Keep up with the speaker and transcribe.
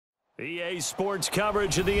EA Sports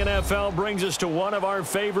coverage of the NFL brings us to one of our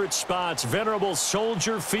favorite spots, venerable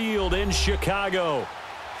Soldier Field in Chicago.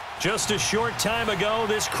 Just a short time ago,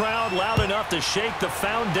 this crowd loud enough to shake the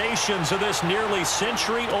foundations of this nearly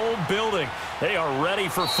century-old building. They are ready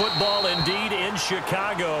for football indeed in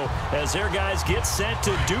Chicago as their guys get set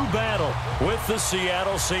to do battle with the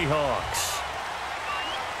Seattle Seahawks.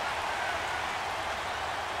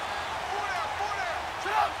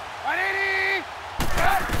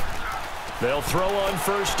 They'll throw on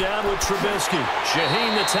first down with Trubisky.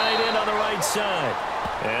 Shaheen, the tight end, on the right side.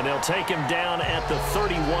 And they'll take him down at the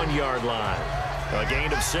 31-yard line. A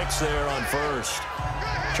gain of 6 there on first.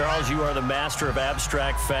 Charles, you are the master of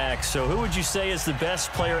abstract facts. So who would you say is the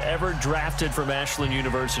best player ever drafted from Ashland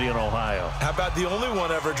University in Ohio? How about the only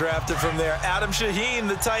one ever drafted from there? Adam Shaheen,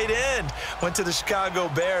 the tight end. Went to the Chicago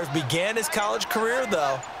Bears. Began his college career,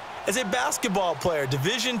 though, as a basketball player,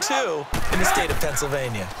 Division II in the state of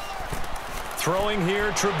Pennsylvania. Throwing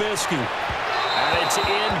here, Trubisky. And it's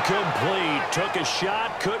incomplete. Took a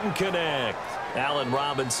shot, couldn't connect. Allen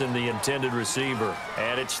Robinson, the intended receiver.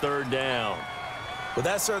 And it's third down. Well,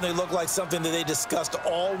 that certainly looked like something that they discussed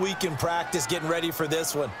all week in practice getting ready for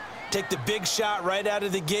this one. Take the big shot right out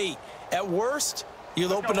of the gate. At worst,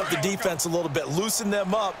 you'll open up the defense a little bit, loosen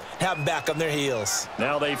them up, have them back on their heels.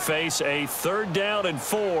 Now they face a 3rd down and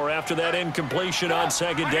 4 after that incompletion on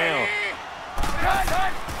 2nd down.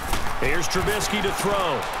 Here's Trubisky to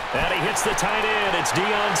throw. And he hits the tight end. It's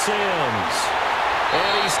Deion Sims.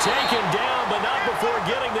 And he's taken down, but not before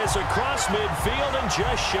getting this across midfield and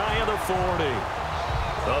just shy of the 40.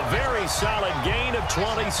 A very solid gain of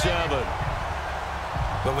 27.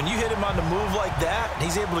 But when you hit him on the move like that, and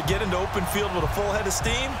he's able to get into open field with a full head of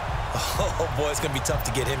steam, oh, boy, it's going to be tough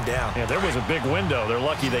to get him down. Yeah, there was a big window. They're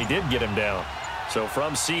lucky they did get him down. So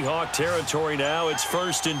from Seahawk territory now, it's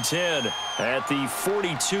 1st and 10 at the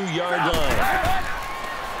 42-yard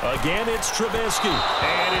line. Again, it's Trubisky,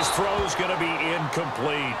 and his throw's going to be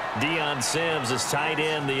incomplete. Deion Sims is tight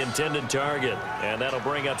end, the intended target, and that'll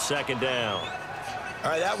bring up 2nd down. All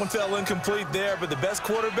right, that one fell incomplete there, but the best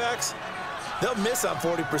quarterbacks, they'll miss on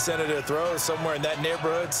 40% of their throws, somewhere in that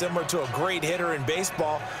neighborhood, similar to a great hitter in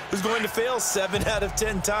baseball who's going to fail 7 out of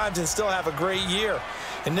 10 times and still have a great year.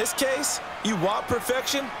 In this case, you want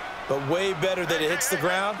perfection, but way better that it hits the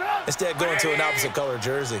ground instead of going to an opposite color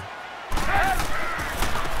jersey.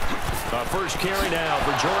 First carry now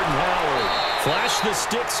for Jordan Howard. Flashed the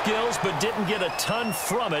stick skills, but didn't get a ton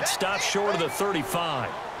from it. Stopped short of the 35.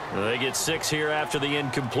 They get 6 here after the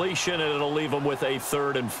incompletion, and it'll leave them with a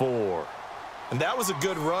 3rd and 4. And that was a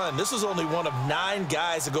good run. This was only one of 9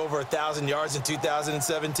 guys to go over 1,000 yards in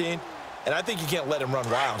 2017, and I think you can't let him run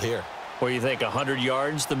wild here. What do you think, 100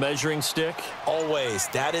 yards, the measuring stick? Always.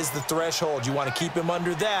 That is the threshold. You want to keep him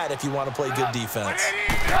under that if you want to play good defense.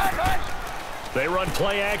 They run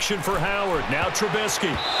play action for Howard. Now Trubisky.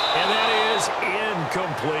 And that is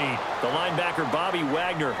incomplete. The linebacker, Bobby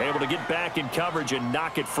Wagner, able to get back in coverage and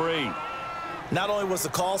knock it free. Not only was the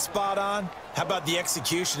call spot on, how about the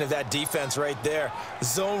execution of that defense right there? The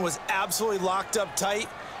zone was absolutely locked up tight.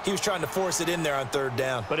 He was trying to force it in there on 3rd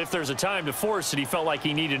down. But if there's a time to force it, he felt like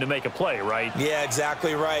he needed to make a play, right? Yeah,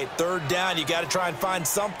 exactly right. 3rd down, you got to try and find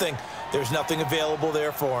something. There's nothing available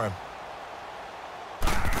there for him.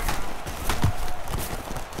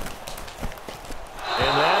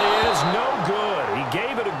 And that is no good. He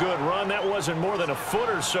gave it a good run. That wasn't more than a foot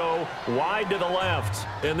or so wide to the left.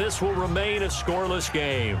 And this will remain a scoreless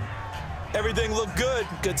game. Everything looked good.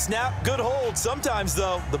 Good snap, good hold. Sometimes,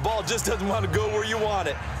 though, the ball just doesn't want to go where you want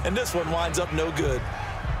it. And this one winds up no good.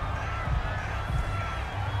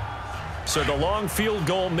 So the long field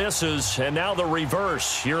goal misses, and now the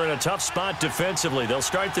reverse. You're in a tough spot defensively. They'll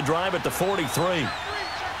start the drive at the 43.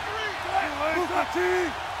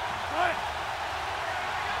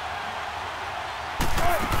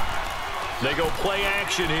 They go play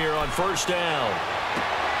action here on 1st down.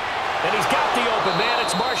 And he's got the open man.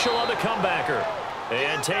 It's Marshall on the comebacker.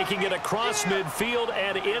 And taking it across midfield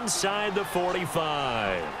and inside the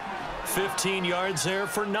 45. 15 yards there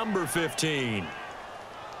for number 15.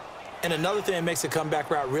 And another thing that makes a comeback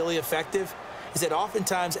route really effective is that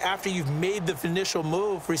oftentimes after you've made the initial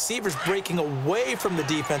move, receivers breaking away from the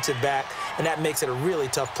defensive back, and that makes it a really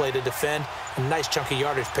tough play to defend. A nice chunk of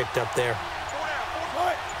yardage picked up there.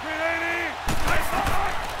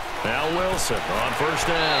 Now Wilson on 1st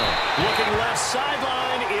down. Looking left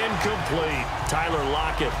sideline, incomplete. Tyler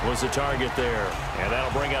Lockett was the target there. And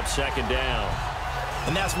that'll bring up 2nd down.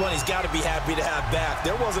 And that's one he's got to be happy to have back.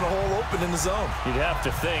 There wasn't a hole open in the zone. You'd have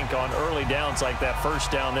to think on early downs like that first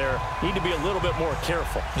down there, need to be a little bit more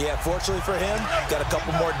careful. Yeah, fortunately for him, got a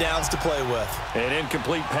couple more downs to play with. An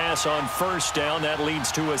incomplete pass on first down. That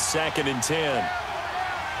leads to a 2nd and 10.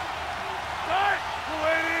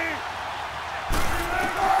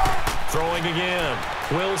 Throwing again.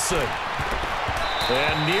 Wilson.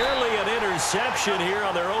 And nearly an interception here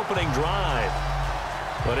on their opening drive.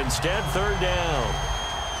 But instead, 3rd down.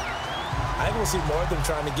 I think we'll see more of them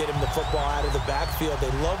trying to get him the football out of the backfield. They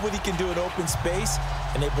love what he can do in open space,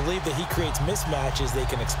 and they believe that he creates mismatches they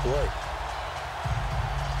can exploit.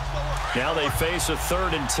 Now they face a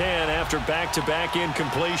 3rd and 10 after back-to-back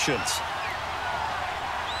incompletions.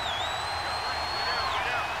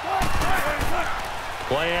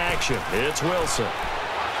 Play action. It's Wilson.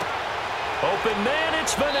 Open man,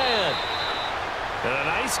 it's Madden. And a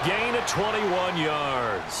nice gain of 21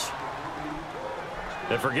 yards.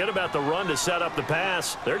 And forget about the run to set up the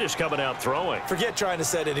pass. They're just coming out throwing. Forget trying to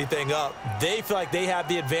set anything up. They feel like they have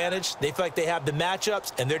the advantage. They feel like they have the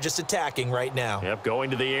matchups, and they're just attacking right now. Yep,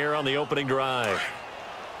 going to the air on the opening drive.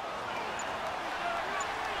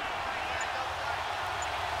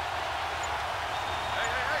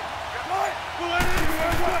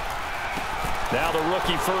 Now the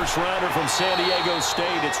rookie first-rounder from San Diego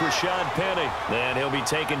State, it's Rashad Penny. And he'll be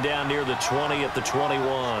taken down near the 20 at the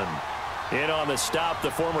 21. In on the stop, the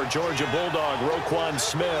former Georgia Bulldog, Roquan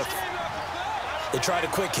Smith. They tried a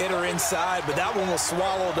quick hitter inside, but that one was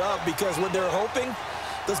swallowed up because what they're hoping,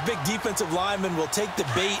 those big defensive linemen will take the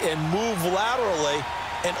bait and move laterally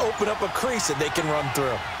and open up a crease that they can run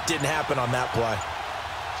through. Didn't happen on that play.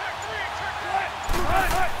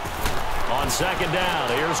 On 2nd down,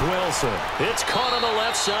 here's Wilson. It's caught on the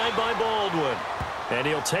left side by Baldwin. And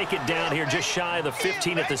he'll take it down here just shy of the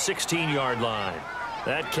 15 at the 16-yard line.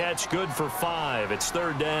 That catch good for 5. It's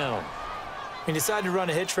 3rd down. He decided to run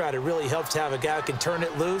a hitch route. It really helps to have a guy who can turn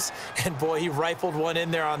it loose. And, boy, he rifled one in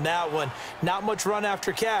there on that one. Not much run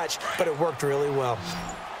after catch, but it worked really well.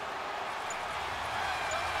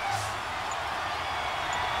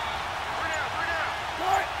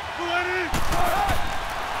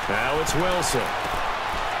 Now it's Wilson.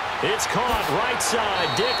 It's caught right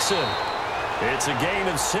side, Dixon. It's a gain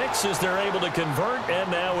of 6 as they're able to convert, and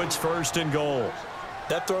now it's 1st and goal.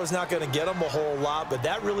 That throw's not going to get them a whole lot, but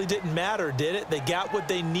that really didn't matter, did it? They got what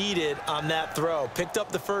they needed on that throw. Picked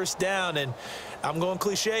up the 1st down, and I'm going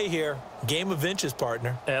cliche here. Game of inches,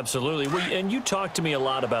 partner. Absolutely. And you talked to me a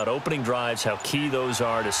lot about opening drives, how key those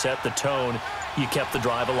are to set the tone. You kept the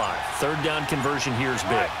drive alive. 3rd down conversion here is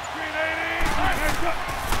big.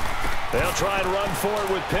 They'll try to run for it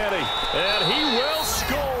with Penny. And he will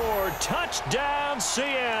score. Touchdown,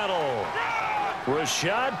 Seattle.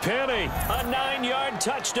 Rashad Penny, a 9-yard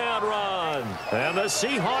touchdown run. And the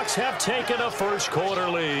Seahawks have taken a first-quarter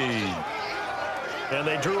lead. And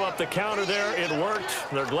they drew up the counter there. It worked.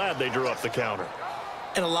 They're glad they drew up the counter.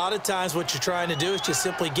 And a lot of times what you're trying to do is just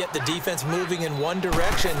simply get the defense moving in one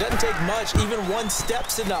direction. It doesn't take much. Even one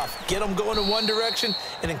step's enough. Get them going in one direction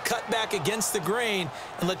and then cut back against the grain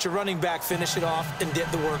and let your running back finish it off and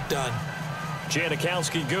get the work done.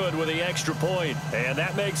 Janikowski good with the extra point, and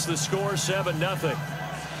that makes the score 7-0.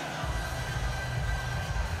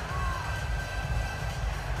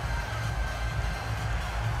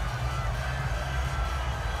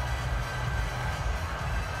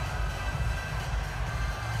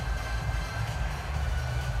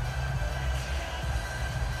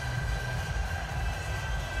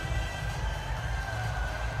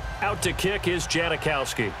 Out to kick is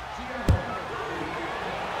Janikowski.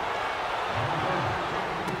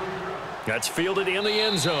 That's fielded in the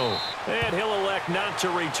end zone. And he'll elect not to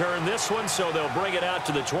return this one, so they'll bring it out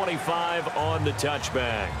to the 25 on the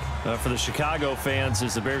touchback. For the Chicago fans,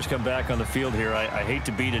 as the Bears come back on the field here, I hate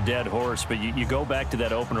to beat a dead horse, but you go back to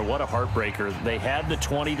that opener. What a heartbreaker. They had the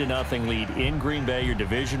 20-0 lead in Green Bay, your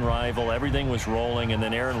division rival. Everything was rolling, and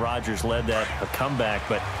then Aaron Rodgers led that a comeback.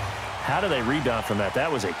 But how do they rebound from that?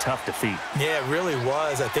 That was a tough defeat. Yeah, it really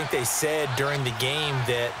was. I think they said during the game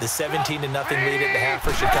that the 17-0 lead at the half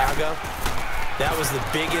for Chicago, that was the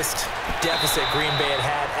biggest deficit Green Bay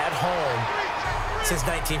had at home since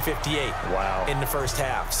 1958. Wow. In the first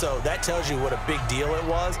half. So that tells you what a big deal it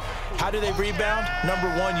was. How do they rebound? Number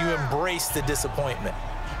one, you embrace the disappointment.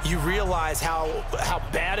 You realize how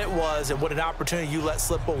bad it was and what an opportunity you let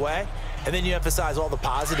slip away. And then you emphasize all the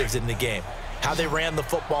positives in the game. How they ran the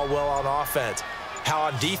football well on offense. How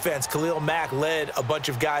on defense, Khalil Mack led a bunch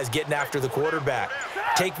of guys getting after the quarterback.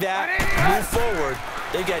 Take that, move forward.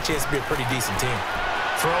 They've got a chance to be a pretty decent team.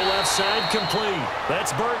 Throw left side complete.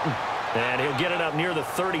 That's Burton. And he'll get it up near the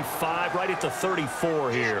 35, right at the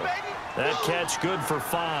 34 here. That catch good for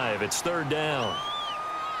 5. It's 3rd down.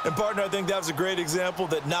 And, partner, I think that was a great example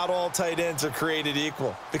that not all tight ends are created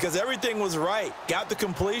equal, because everything was right. Got the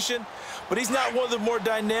completion, but he's not one of the more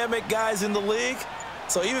dynamic guys in the league.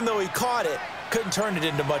 So even though he caught it, couldn't turn it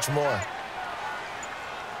into much more.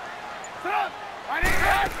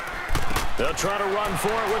 They'll try to run for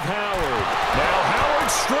it with Howard. Now Howard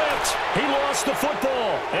stripped. He lost the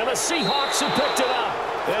football, and the Seahawks have picked it up.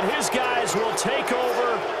 And his guys will take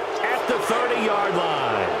over at the 30-yard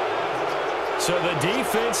line. So the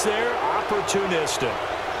defense there, opportunistic.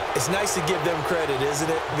 It's nice to give them credit, isn't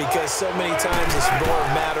it? Because so many times it's more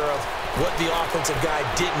a matter of what the offensive guy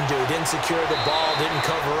didn't do. Didn't secure the ball, didn't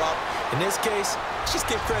cover up. In this case, just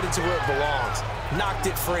give credit to where it belongs. Knocked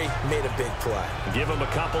it free, made a big play. Give him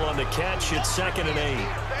a couple on the catch. It's 2nd and 8.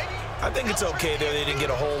 I think it's okay there. They didn't get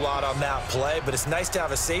a whole lot on that play, but it's nice to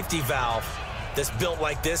have a safety valve that's built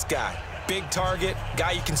like this guy. Big target,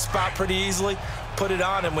 guy you can spot pretty easily. Put it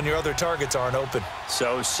on him when your other targets aren't open.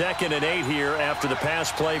 So 2nd and 8 here after the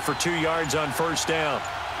pass play for 2 yards on 1st down.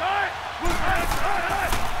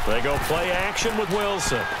 They go play action with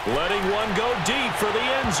Wilson. Letting one go deep for the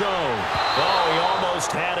end zone. Oh, he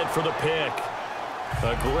almost had it for the pick.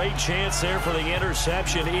 A great chance there for the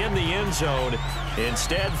interception in the end zone.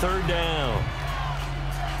 Instead, 3rd down.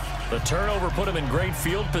 The turnover put him in great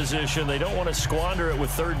field position. They don't want to squander it with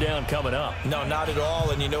 3rd down coming up. No, not at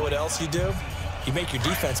all. And you know what else you do? You make your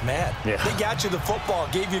defense mad. Yeah. They got you the football,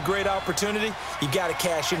 gave you a great opportunity. You got to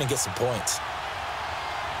cash in and get some points.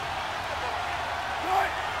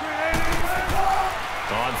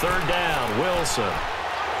 On 3rd down, Wilson.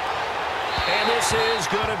 And this is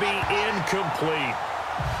going to be incomplete.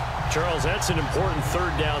 Charles, that's an important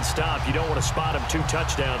 3rd down stop. You don't want to spot him 2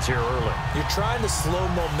 touchdowns here early. You're trying to slow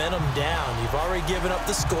momentum down. You've already given up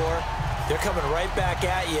the score. They're coming right back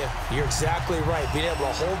at you. You're exactly right. Being able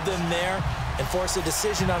to hold them there and force a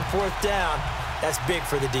decision on 4th down, that's big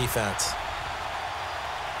for the defense.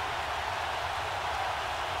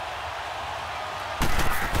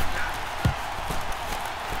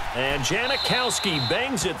 And Janikowski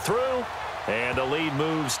bangs it through, and the lead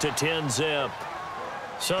moves to 10-zip.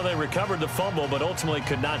 So they recovered the fumble, but ultimately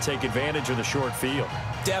could not take advantage of the short field.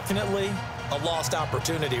 Definitely a lost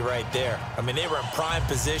opportunity right there. I mean, they were in prime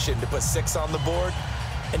position to put 6 on the board,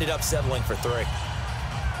 ended up settling for 3.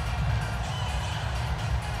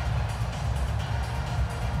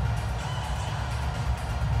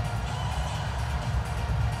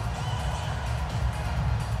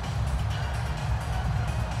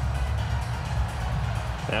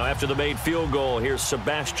 Now after the made field goal, here's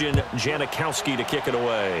Sebastian Janikowski to kick it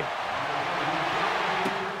away.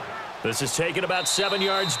 This is taken about 7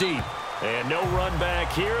 yards deep. And no run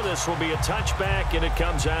back here. This will be a touchback, and it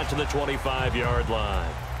comes out to the 25-yard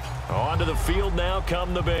line. Onto the field now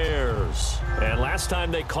come the Bears. And last time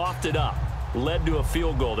they coughed it up, led to a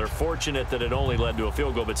field goal. They're fortunate that it only led to a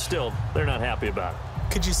field goal, but still, they're not happy about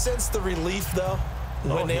it. Could you sense the relief, though,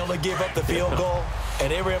 when they only gave up the field goal?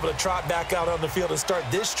 And they were able to trot back out on the field and start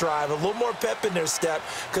this drive. A little more pep in their step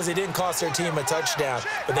because they didn't cost their team a touchdown.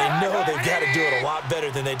 But they know they've got to do it a lot better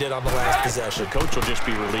than they did on the last possession. The coach will just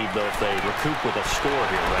be relieved, though, if they recoup with a score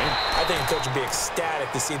here, right? I think the coach will be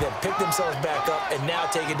ecstatic to see them pick themselves back up and now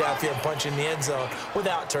take it downfield and punch in the end zone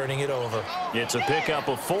without turning it over. It's a pickup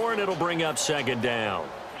of 4, and it'll bring up 2nd down.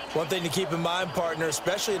 One thing to keep in mind, partner,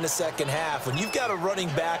 especially in the second half, when you've got a running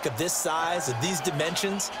back of this size, of these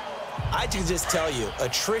dimensions, I can just tell you,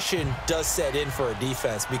 attrition does set in for a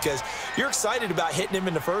defense because you're excited about hitting him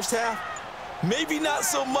in the first half. Maybe not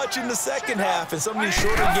so much in the second half, and some of these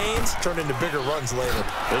shorter gains turn into bigger runs later.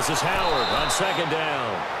 This is Howard on 2nd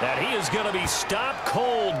down. And he is going to be stopped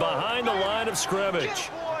cold behind the line of scrimmage.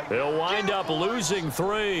 He'll wind up losing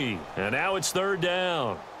 3, and now it's 3rd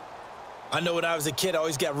down. I know when I was a kid, I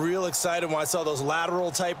always got real excited when I saw those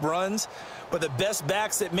lateral-type runs. But the best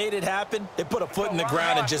backs that made it happen, they put a foot in the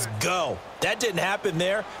ground and just go. That didn't happen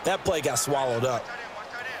there. That play got swallowed up.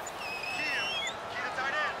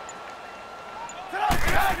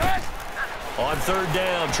 On 3rd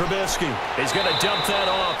down, Trubisky is going to dump that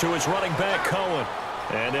off to his running back, Cohen.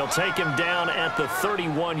 And they'll take him down at the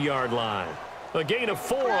 31-yard line. A gain of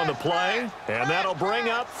 4 on the play, and that'll bring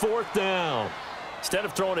up 4th down. Instead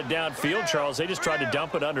of throwing it downfield, Charles, they just tried to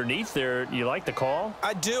dump it underneath there. You like the call?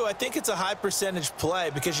 I do. I think it's a high-percentage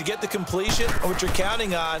play because you get the completion, and what you're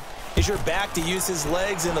counting on is your back to use his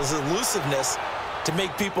legs and his elusiveness to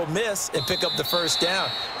make people miss and pick up the 1st down.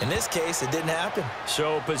 In this case, it didn't happen.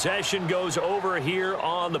 So possession goes over here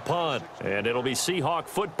on the punt, and it'll be Seahawk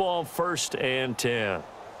football, 1st and 10.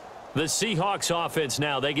 The Seahawks offense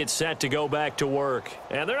now, they get set to go back to work.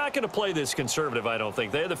 And they're not going to play this conservative, I don't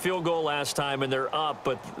think. They had the field goal last time, and they're up,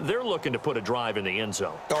 but they're looking to put a drive in the end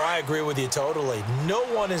zone. Oh, I agree with you totally. No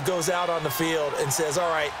one goes out on the field and says, all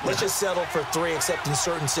right, let's just settle for 3, except in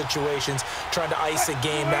certain situations, trying to ice a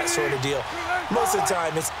game, that sort of deal. Most of the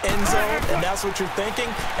time, it's end zone, and that's what you're thinking,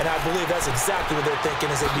 and I believe that's exactly what they're thinking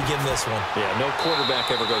as they begin this one. Yeah, no quarterback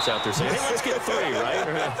ever goes out there saying, hey, let's get 3, right?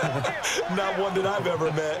 Not one that I've ever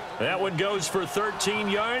met. That one goes for 13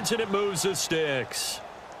 yards, and it moves the sticks.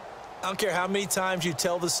 I don't care how many times you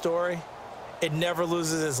tell the story, it never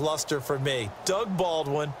loses its luster for me. Doug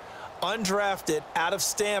Baldwin, undrafted out of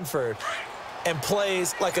Stanford, and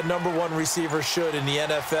plays like a #1 receiver should in the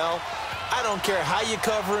NFL. I don't care how you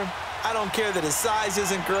cover him. I don't care that his size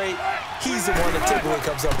isn't great. He's the one that typically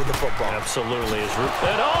comes up with the football. Absolutely.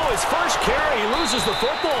 And his first carry, he loses the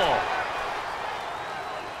football.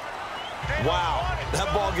 Wow,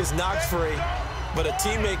 that ball gets knocked free, but a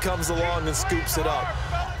teammate comes along and scoops it up.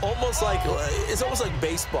 It's almost like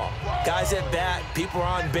baseball. Guys at bat, people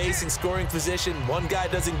are on base in scoring position. One guy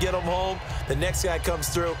doesn't get him home. The next guy comes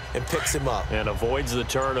through and picks him up. And avoids the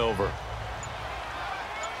turnover.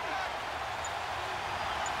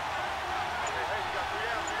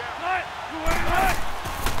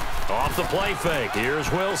 Off the play fake. Here's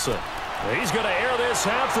Wilson. He's going to air this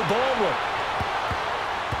out for Baldwin.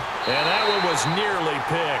 And that one was nearly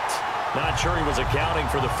picked. Not sure he was accounting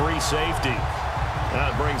for the free safety.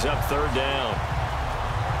 That brings up 3rd down.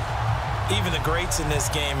 Even the greats in this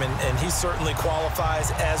game, and he certainly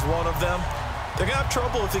qualifies as one of them, they're going to have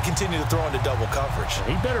trouble if they continue to throw into double coverage.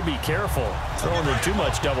 He better be careful. Throwing into too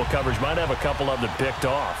much double coverage might have a couple of them picked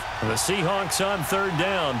off. The Seahawks on 3rd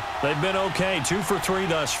down. They've been okay, 2 for 3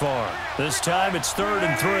 thus far. This time it's 3rd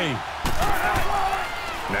and 3.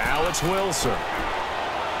 Now it's Wilson.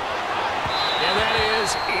 And that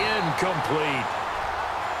is incomplete.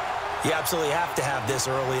 You absolutely have to have this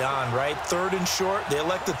early on, right? 3rd and short, they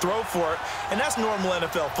elect to throw for it, and that's normal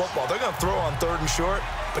NFL football. They're going to throw on 3rd and short,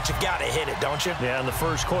 but you've got to hit it, don't you? Yeah, in the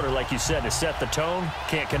first quarter, like you said, to set the tone,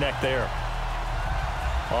 can't connect there.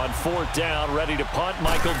 On 4th down, ready to punt,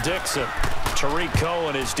 Michael Dixon. Tariq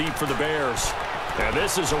Cohen is deep for the Bears. And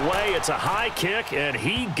this is away. It's a high kick, and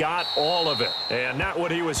he got all of it. And not what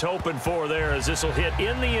he was hoping for there, as this will hit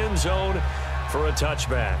in the end zone for a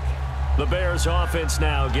touchback. The Bears offense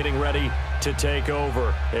now getting ready to take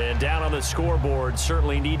over. And down on the scoreboard,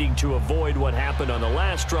 certainly needing to avoid what happened on the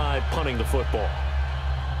last drive, punting the football.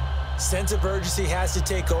 Sense of urgency has to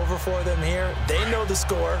take over for them here. They know the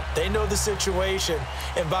score. They know the situation.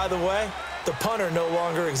 And by the way, the punter no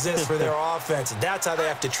longer exists for their offense. That's how they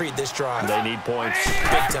have to treat this drive. They need points.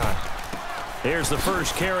 Big time. Here's the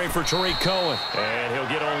first carry for Tariq Cohen. And he'll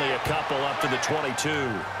get only a couple up to the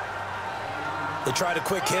 22. They tried a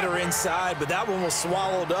quick hitter inside, but that one was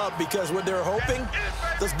swallowed up because what they're hoping,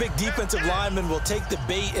 those big defensive linemen will take the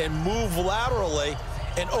bait and move laterally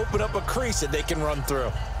and open up a crease that they can run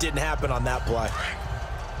through. Didn't happen on that play.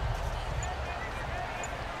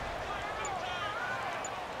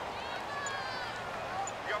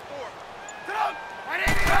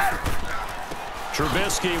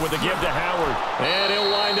 Trubisky with a give to Howard. And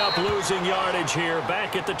he'll wind up losing yardage here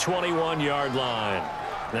back at the 21-yard line.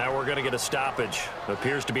 Now we're going to get a stoppage.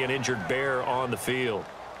 Appears to be an injured Bear on the field.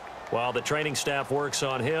 While the training staff works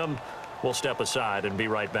on him, we'll step aside and be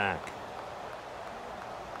right back.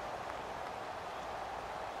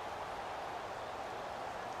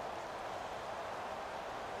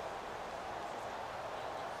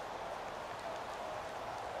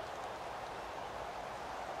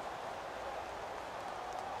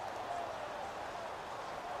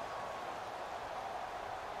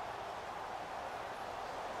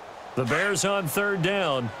 The Bears on 3rd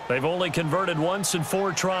down. They've only converted once in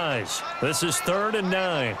 4 tries. This is 3rd and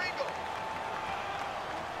 9.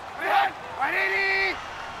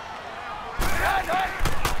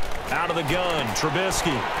 Out of the gun,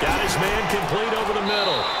 Trubisky got his man complete over the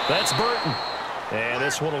middle. That's Burton. And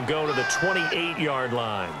this one will go to the 28-yard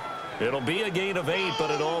line. It'll be a gain of 8, but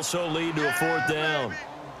it'll also lead to a 4th down.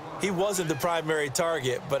 He wasn't the primary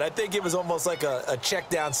target, but I think it was almost like a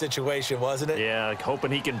check down situation, wasn't it? Yeah,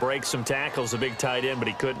 hoping he can break some tackles, a big tight end, but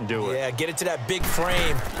he couldn't do it. Yeah, get it to that big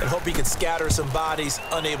frame and hope he can scatter some bodies,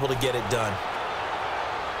 unable to get it done.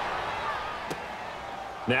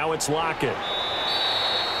 Now it's Lockett.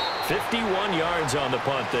 51 yards on the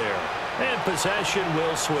punt there. And possession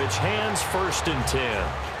will switch hands, 1st and 10.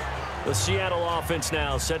 The Seattle offense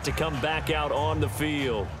now set to come back out on the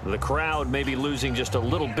field. The crowd may be losing just a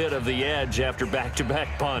little bit of the edge after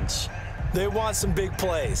back-to-back punts. They want some big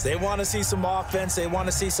plays. They want to see some offense. They want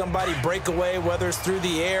to see somebody break away, whether it's through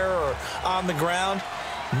the air or on the ground.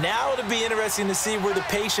 Now it'll be interesting to see where the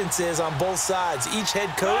patience is on both sides. Each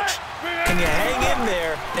head coach, can you hang in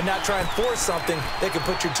there and not try and force something that could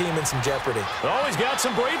put your team in some jeopardy? Oh, he's got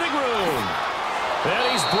some breathing room.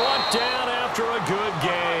 And he's brought down after a good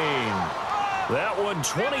gain. That one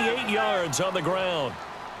 28 yards on the ground.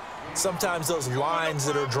 Sometimes those lines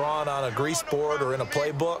that are drawn on a grease board or in a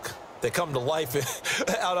playbook, they come to life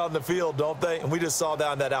out on the field, don't they? And we just saw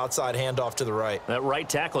down that outside handoff to the right. That right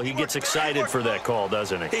tackle, he gets excited for that call,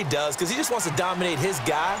 doesn't he? He does, because he just wants to dominate his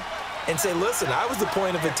guy and say, listen, I was the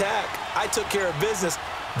point of attack. I took care of business.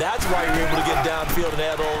 That's why you're able to get downfield and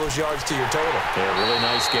add all those yards to your total. Yeah, really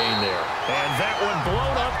nice gain there. And that one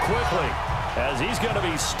blown up quickly as he's going to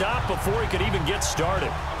be stopped before he could even get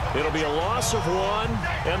started. It'll be a loss of 1,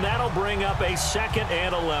 and that'll bring up a 2nd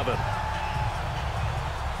and 11.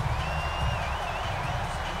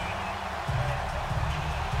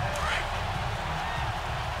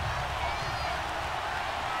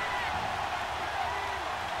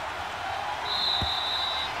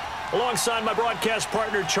 Alongside my broadcast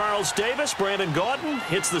partner, Charles Davis, Brandon Gaudin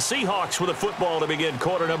hits the Seahawks with a football to begin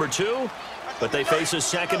quarter number 2, but they face a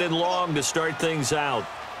 2nd and long to start things out.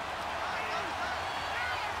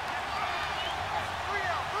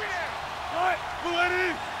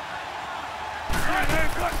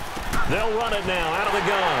 They'll run it now out of the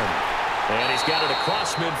gun. And he's got it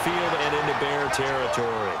across midfield and into Bear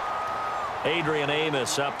territory. Adrian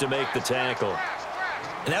Amos up to make the tackle.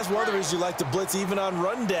 And that's one of the reasons you like to blitz even on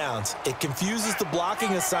rundowns. It confuses the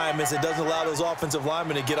blocking assignments. It doesn't allow those offensive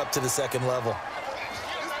linemen to get up to the 2nd level.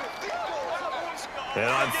 And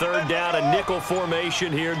on 3rd down, a nickel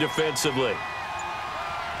formation here defensively.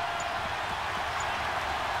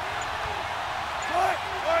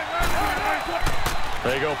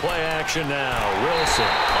 They go play action now. Wilson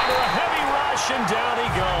under a heavy rush, and down he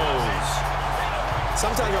goes.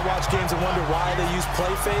 Sometimes I watch games and wonder why they use play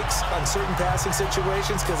fakes on certain passing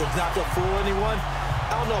situations, because it's not going to fool anyone.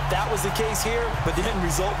 I don't know if that was the case here, but the end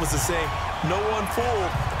result was the same. No one fooled.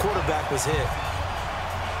 The quarterback was hit.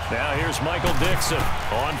 Now here's Michael Dixon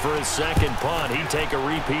on for his 2nd punt. He'd take a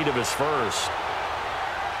repeat of his first.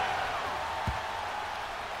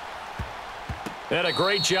 And a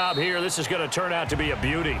great job here. This is going to turn out to be a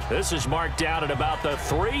beauty. This is marked down at about the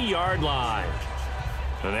 3-yard line.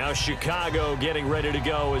 And now Chicago getting ready to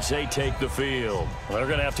go as they take the field. Well, they're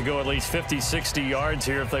going to have to go at least 50, 60 yards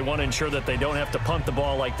here if they want to ensure that they don't have to punt the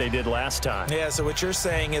ball like they did last time. Yeah, so what you're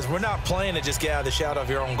saying is we're not playing to just get out of the shadow of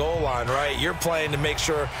your own goal line, right? You're playing to make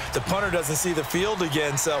sure the punter doesn't see the field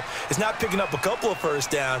again. So it's not picking up a couple of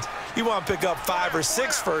first downs. You want to pick up 5 or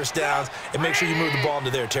 6 first downs and make sure you move the ball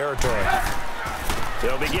into their territory.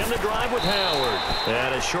 They'll begin the drive with Howard.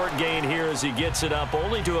 And a short gain here as he gets it up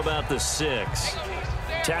only to about the 6.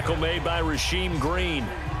 Tackle made by Rasheem Green.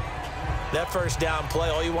 That first down play,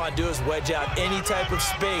 all you want to do is wedge out any type of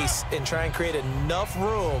space and try and create enough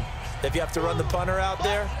room that if you have to run the punter out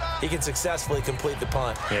there, he can successfully complete the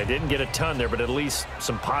punt. Yeah, didn't get a ton there, but at least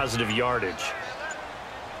some positive yardage.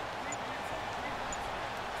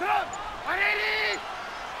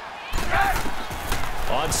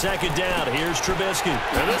 On 2nd down, here's Trubisky.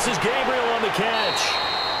 And this is Gabriel on the catch.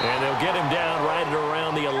 And they'll get him down right at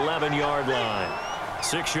around the 11-yard line.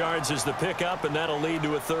 6 yards is the pickup, and that'll lead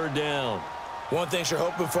to a 3rd down. One thing you're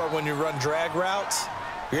hoping for when you run drag routes,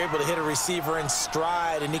 you're able to hit a receiver in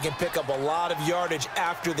stride, and he can pick up a lot of yardage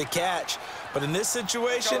after the catch. But in this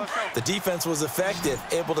situation, the defense was effective,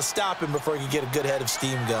 able to stop him before he could get a good head of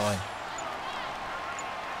steam going.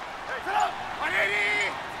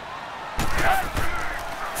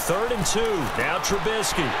 Third and 2. Now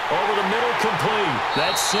Trubisky over the middle, complete.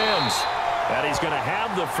 That's Sims. And he's going to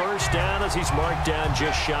have the first down as he's marked down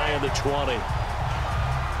just shy of the 20.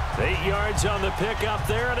 8 yards on the pickup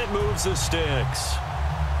there, and it moves the sticks.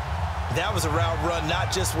 That was a route run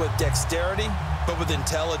not just with dexterity, but with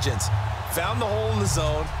intelligence. Found the hole in the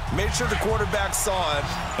zone, made sure the quarterback saw him,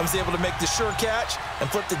 and was able to make the sure catch and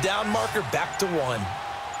flip the down marker back to 1.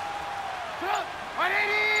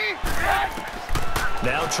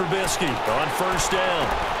 Now Trubisky on first down.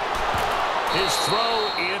 His throw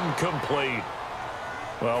incomplete.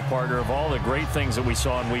 Well, partner, of all the great things that we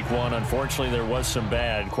saw in week 1, unfortunately there was some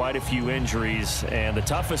bad. Quite a few injuries, and the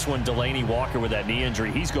toughest one, Delaney Walker with that knee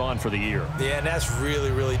injury, he's gone for the year. Yeah, and that's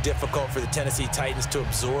really, really difficult for the Tennessee Titans to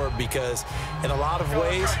absorb because in a lot of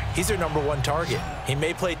ways, he's their #1 target. He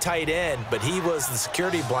may play tight end, but he was the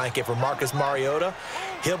security blanket for Marcus Mariota.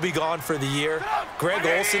 He'll be gone for the year. Greg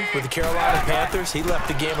Olsen with the Carolina Panthers, he left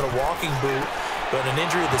the game in a walking boot, but an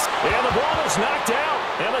injury this... And the ball is knocked out.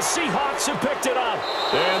 And the Seahawks have picked it up.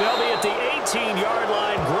 And they'll be at the 18-yard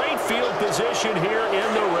line. Great field position here in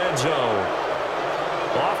the red zone.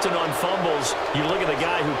 Often on fumbles, you look at the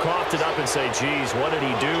guy who coughed it up and say, geez, what did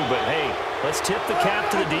he do? But, hey, let's tip the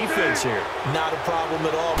cap to the defense here. Not a problem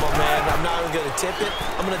at all, my man. I'm not even going to tip it.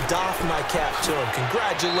 I'm going to doff my cap to him.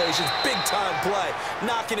 Congratulations. Big-time play.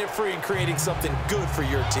 Knocking it free and creating something good for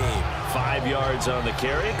your team. 5 yards on the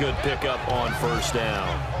carry. Good pickup on first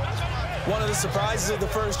down. One of the surprises of the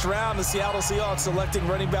first round, the Seattle Seahawks selecting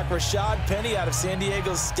running back Rashad Penny out of San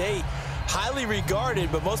Diego State. Highly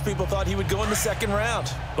regarded, but most people thought he would go in the second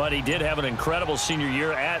round. But he did have an incredible senior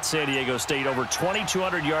year at San Diego State. Over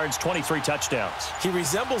 2,200 yards, 23 touchdowns. He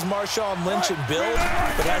resembles Marshawn Lynch in build,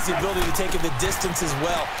 but has the ability to take it the distance as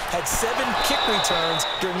well. Had 7 kick returns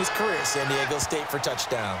during his career at San Diego State for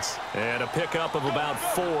touchdowns. And a pickup of about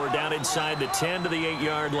 4 down inside the 10 to the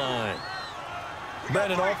 8-yard line.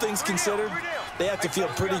 Brandon, all things considered, they have to feel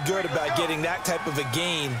pretty good about getting that type of a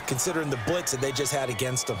gain, considering the blitz that they just had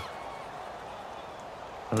against them.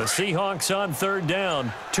 The Seahawks on third down,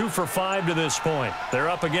 2 for 5 to this point. They're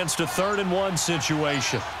up against a 3rd-and-1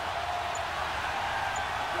 situation.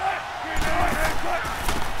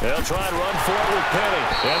 They'll try and run for it with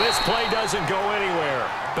Penny. And this play doesn't go anywhere.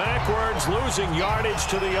 Backwards, losing yardage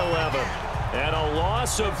to the 11. And a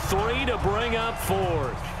loss of 3 to bring up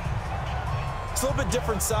 4th. It's a little bit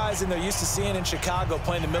different size than they're used to seeing in Chicago,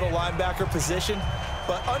 playing the middle linebacker position.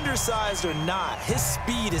 But undersized or not, his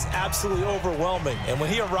speed is absolutely overwhelming. And when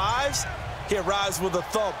he arrives with a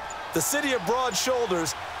thump. The city of broad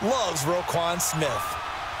shoulders loves Roquan Smith.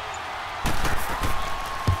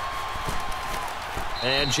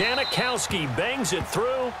 And Janikowski bangs it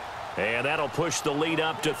through. And that'll push the lead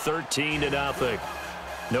up to 13-0.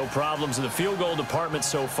 No problems in the field goal department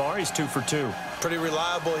so far. He's 2 for 2. Pretty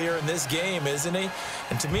reliable here in this game, isn't he?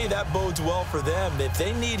 And to me, that bodes well for them. If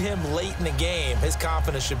they need him late in the game, his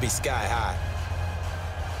confidence should be sky high.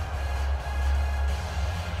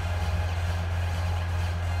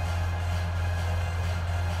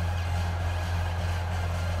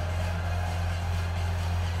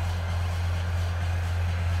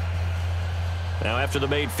 Now after the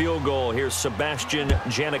made field goal, here's Sebastian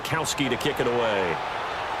Janikowski to kick it away.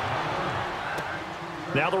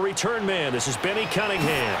 Now the return man, this is Benny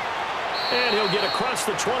Cunningham. And he'll get across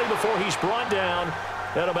the 20 before he's brought down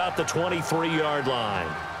at about the 23-yard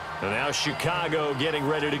line. And now Chicago getting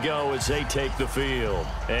ready to go as they take the field.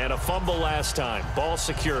 And a fumble last time. Ball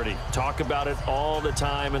security. Talk about it all the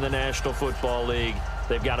time in the National Football League.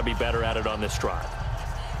 They've got to be better at it on this drive.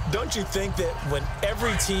 Don't you think that when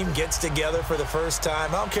every team gets together for the first time,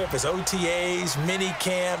 I don't care if it's OTAs, mini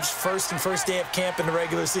camps, first day of camp in the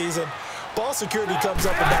regular season, ball security comes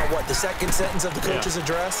up about what, the second sentence of the coach's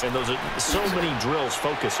address? And those are so many drills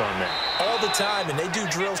focus on that. All the time, and they do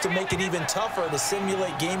drills to make it even tougher to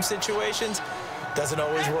simulate game situations. Doesn't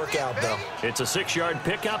always work out, though. It's a 6-yard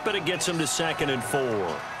pickup, but it gets them to 2nd and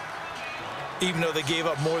 4. Even though they gave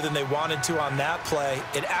up more than they wanted to on that play,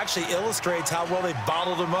 it actually illustrates how well they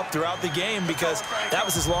bottled him up throughout the game because that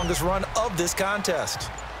was his longest run of this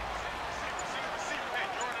contest.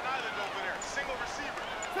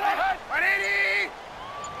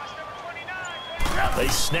 They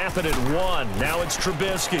snap it at 1. Now it's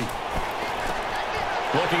Trubisky.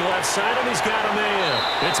 Looking left side, and he's got a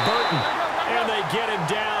man. It's Burton. And they get him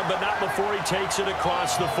down, but not before he takes it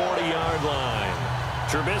across the 40-yard line.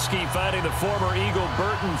 Trubisky finding the former Eagle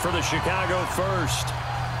Burton for the Chicago first.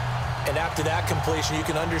 And after that completion, you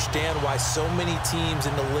can understand why so many teams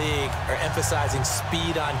in the league are emphasizing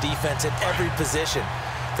speed on defense at every position.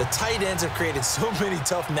 The tight ends have created so many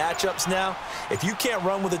tough matchups now. If you can't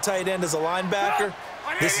run with a tight end as a linebacker,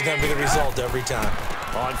 this is going to be the result every time.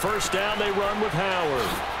 On first down, they run with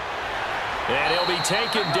Howard. And he'll be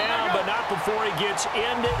taken down, but not before he gets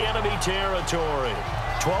into enemy territory.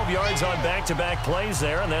 12 yards on back-to-back plays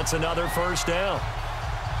there, and that's another first down.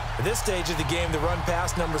 At this stage of the game, the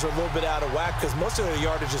run-pass numbers are a little bit out of whack because most of the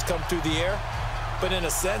yardage has come through the air. But in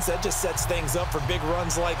a sense, that just sets things up for big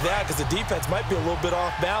runs like that because the defense might be a little bit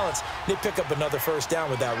off balance. They pick up another first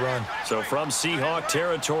down with that run. So from Seahawk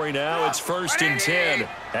territory now, it's 1st and 10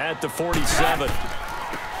 at the 47.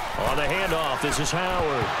 On the handoff, this is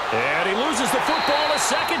Howard. And he loses the football a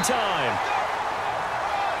second time.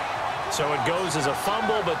 So it goes as a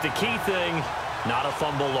fumble, but the key thing, not a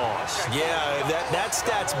fumble loss. Yeah, that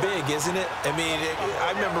stat's big, isn't it? I mean,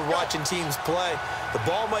 I remember watching teams play. The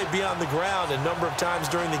ball might be on the ground a number of times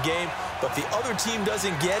during the game, but the other team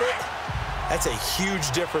doesn't get it. That's a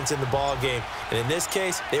huge difference in the ball game. And in this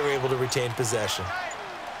case, they were able to retain possession.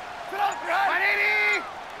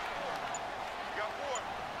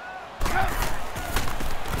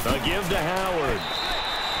 A give to Howard.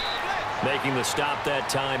 Making the stop that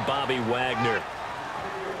time, Bobby Wagner.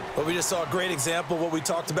 Well, we just saw a great example of what we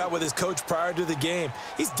talked about with his coach prior to the game.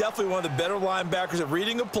 He's definitely one of the better linebackers at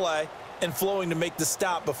reading a play and flowing to make the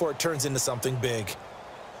stop before it turns into something big.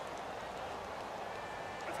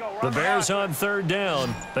 The Bears on third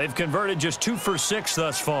down. They've converted just 2 for 6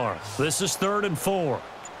 thus far. This is 3rd and 4.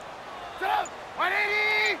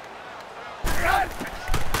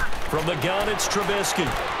 From the gun, it's Trubisky.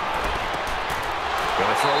 Going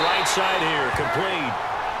to throw right side here, complete.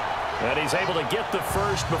 And he's able to get the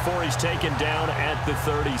first before he's taken down at the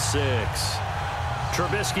 36.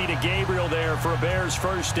 Trubisky to Gabriel there for a Bears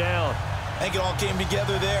first down. I think it all came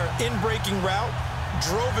together there. In-breaking route,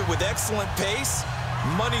 drove it with excellent pace.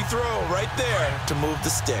 Money throw right there to move the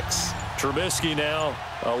sticks. Trubisky now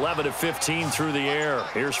 11 of 15 through the air.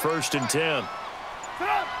 Here's 1st and 10.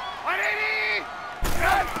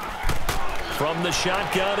 From the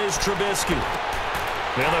shotgun is Trubisky.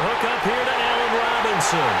 Now the hook up here to Allen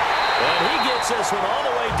Robinson. And he gets this one all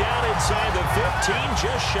the way down inside the 15,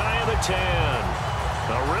 just shy of the 10.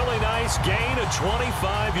 A really nice gain of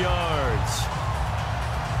 25 yards.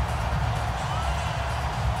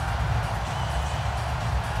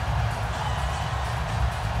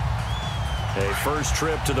 A first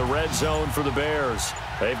trip to the red zone for the Bears.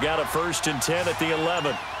 They've got a 1st and 10 at the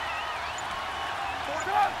 11.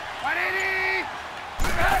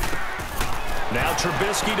 Now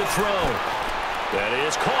Trubisky to throw. That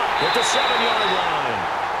is caught at the 7-yard line.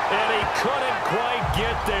 And he couldn't quite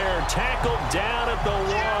get there. Tackled down at the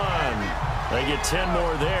 1. They get 10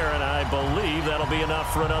 more there, and I believe that'll be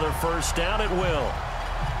enough for another first down. It will.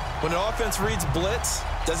 When an offense reads blitz,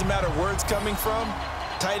 doesn't matter where it's coming from,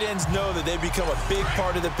 tight ends know that they become a big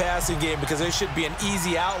part of the passing game because they should be an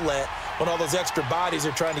easy outlet when all those extra bodies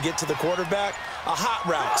are trying to get to the quarterback. A hot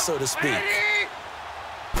route, so to speak.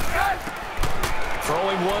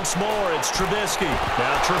 Throwing once more, it's Trubisky.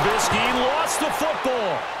 Now Trubisky lost the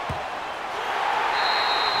football.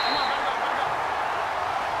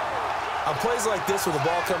 On plays like this where the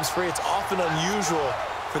ball comes free, it's often unusual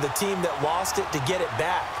for the team that lost it to get it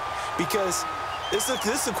back because this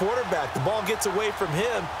is a quarterback. The ball gets away from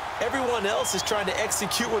him. Everyone else is trying to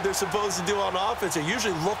execute what they're supposed to do on offense. They're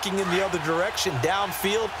usually looking in the other direction,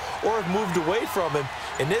 downfield, or have moved away from him.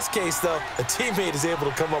 In this case, though, a teammate is able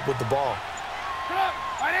to come up with the ball.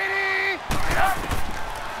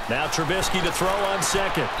 Now Trubisky to throw on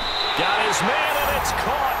second. Got his man, and it's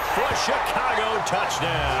caught for a Chicago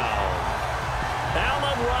touchdown.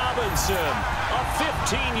 Allen Robinson, a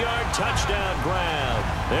 15-yard touchdown grab.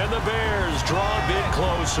 And the Bears draw a bit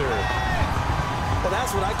closer. Well,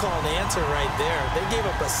 that's what I call an answer right there. They gave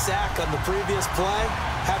up a sack on the previous play.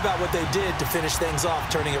 How about what they did to finish things off,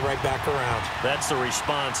 turning it right back around? That's the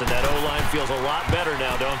response, and that O-line feels a lot better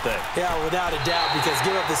now, don't they? Yeah, without a doubt, because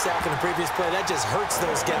give up the sack on the previous play, that just hurts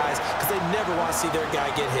those guys because they never want to see their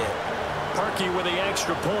guy get hit. Parkey with the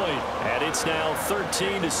extra point, and it's now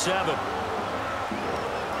 13-7.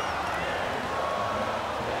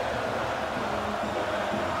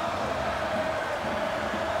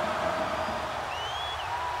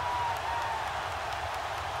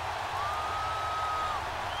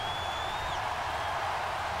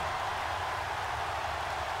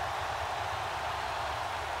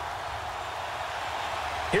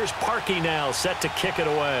 Here's Parkey now, set to kick it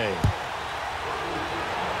away.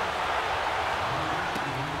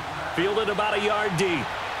 Fielded about a yard deep.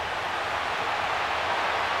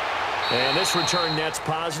 And this return net's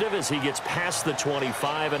positive as he gets past the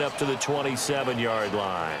 25 and up to the 27-yard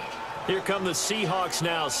line. Here come the Seahawks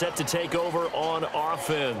now, set to take over on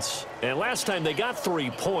offense. And last time they got 3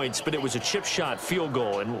 points, but it was a chip shot field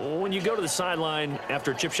goal. And when you go to the sideline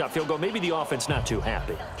after a chip shot field goal, maybe the offense not too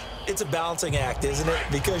happy. It's a balancing act, isn't it?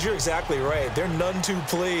 Because you're exactly right. They're none too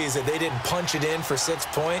pleased that they didn't punch it in for 6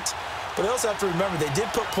 points. But they also have to remember they did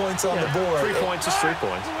put points on the board. 3 points is 3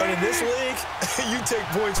 points. And in this league, you take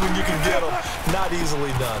points when you can get them. Not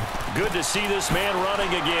easily done. Good to see this man running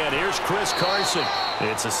again. Here's Chris Carson.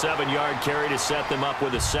 It's a 7-yard carry to set them up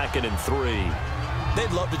with a 2nd and 3.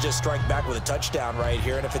 They'd love to just strike back with a touchdown right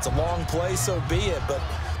here. And if it's a long play, so be it. But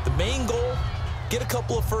the main goal, get a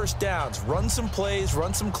couple of first downs, run some plays,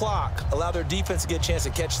 run some clock, allow their defense to get a chance to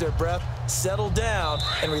catch their breath, settle down,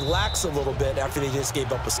 and relax a little bit after they just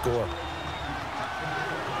gave up a score.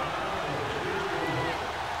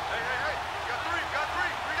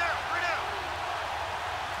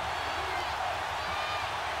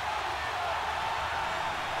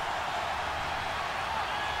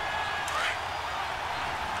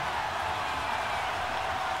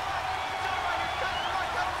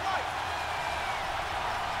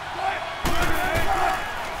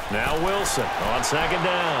 Now Wilson on second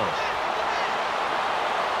down.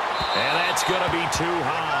 And that's going to be too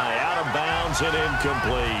high. Out of bounds and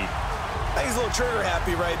incomplete. I think he's a little trigger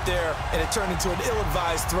happy right there, and it turned into an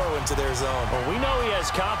ill-advised throw into their zone. Well, we know he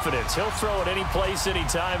has confidence. He'll throw it any place,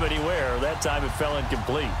 anytime, anywhere. That time it fell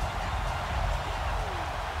incomplete.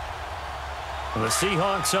 The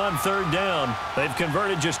Seahawks on third down. They've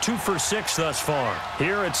converted just 2 for 6 thus far.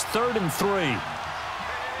 Here it's 3rd and 3.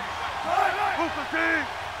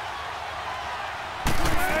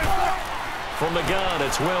 From the gun,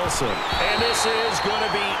 it's Wilson. And this is going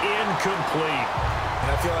to be incomplete. And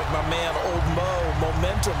I feel like my man, Old Mo,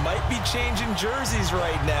 momentum might be changing jerseys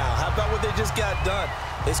right now. How about what they just got done?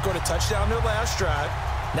 They scored a touchdown their last drive.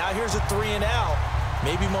 Now here's a 3 and out.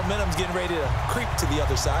 Maybe momentum's getting ready to creep to the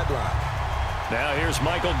other sideline. Now here's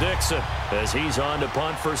Michael Dixon as he's on to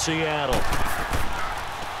punt for Seattle.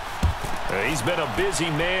 He's been a busy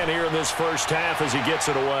man here in this first half as he gets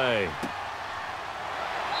it away.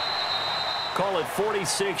 Call it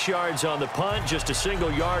 46 yards on the punt, just a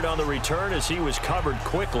single yard on the return as he was covered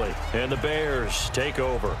quickly. And the Bears take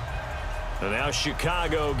over. And now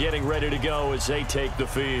Chicago getting ready to go as they take the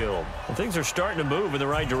field. And things are starting to move in the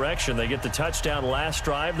right direction. They get the touchdown last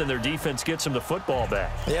drive, then their defense gets them the football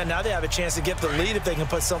back. Yeah, now they have a chance to get the lead if they can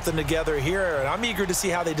put something together here. And I'm eager to see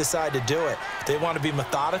how they decide to do it. Do they want to be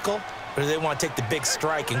methodical, or do they want to take the big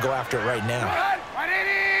strike and go after it right now?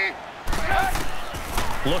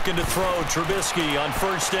 Looking to throw, Trubisky on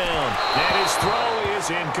first down. And his throw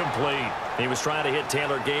is incomplete. He was trying to hit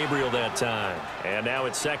Taylor Gabriel that time. And now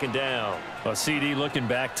it's second down. Well, CD, looking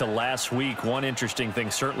back to last week, one interesting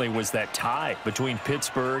thing certainly was that tie between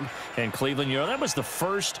Pittsburgh and Cleveland. You know, that was the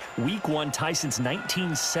first Week 1 tie since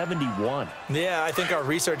 1971. Yeah, I think our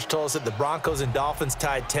research told us that the Broncos and Dolphins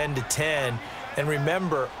tied 10-10. And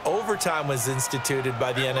remember, overtime was instituted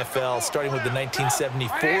by the NFL starting with the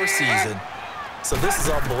 1974 season. So this is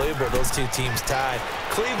unbelievable, those two teams tied.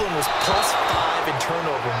 Cleveland was +5 in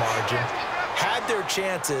turnover margin, had their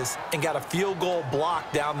chances, and got a field goal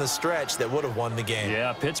block down the stretch that would have won the game.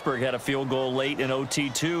 Yeah, Pittsburgh had a field goal late in OT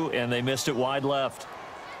too, and they missed it wide left.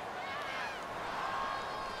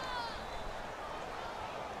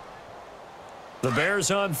 The Bears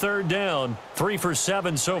on third down, 3 for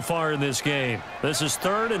 7 so far in this game. This is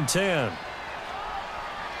 3rd and 10.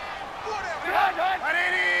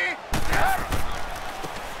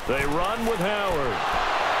 They run with Howard.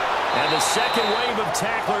 And the second wave of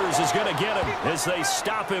tacklers is going to get him as they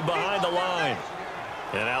stop him behind the line.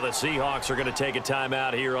 And now the Seahawks are going to take a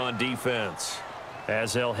timeout here on defense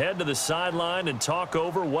as they'll head to the sideline and talk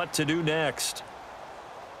over what to do next.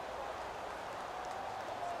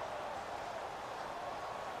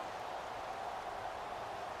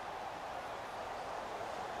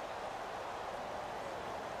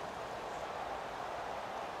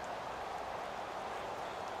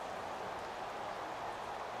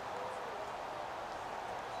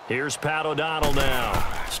 Here's Pat O'Donnell now,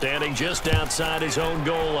 standing just outside his own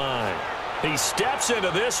goal line. He steps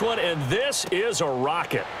into this one, and this is a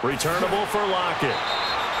rocket. Returnable for Lockett.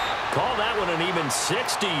 Call that one an even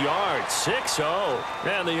 60 yards, 6-0.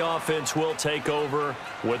 And the offense will take over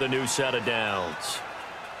with a new set of downs.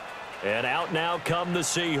 And out now come the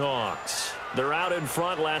Seahawks. They're out in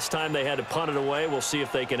front. Last time they had to punt it away. We'll see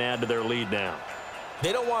if they can add to their lead now.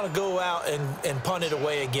 They don't want to go out and punt it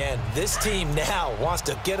away again. This team now wants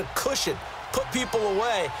to get a cushion, put people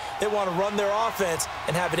away. They want to run their offense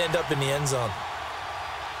and have it end up in the end zone.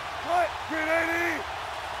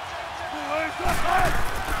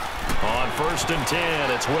 On 1st and 10,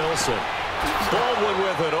 it's Wilson. Baldwin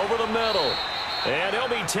with it over the middle. And he'll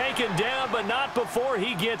be taken down, but not before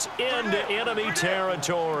he gets into enemy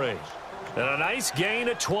territory. And a nice gain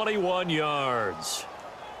of 21 yards.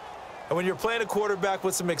 And when you're playing a quarterback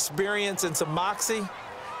with some experience and some moxie,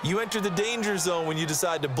 you enter the danger zone when you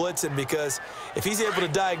decide to blitz him, because if he's able to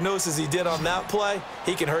diagnose as he did on that play,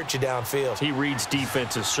 he can hurt you downfield. He reads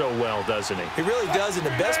defenses so well, doesn't he? He really does, and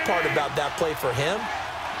the best part about that play for him,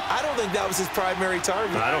 I don't think that was his primary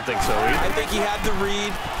target. I don't think so either. I think he had the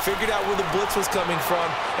read, figured out where the blitz was coming from,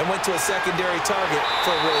 and went to a secondary target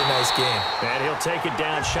for a really nice game. And he'll take it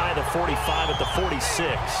down shy of the 45 at the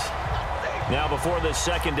 46. Now before this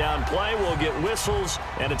second down play, we'll get whistles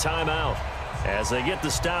and a timeout as they get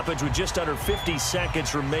the stoppage with just under 50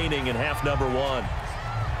 seconds remaining in half number 1.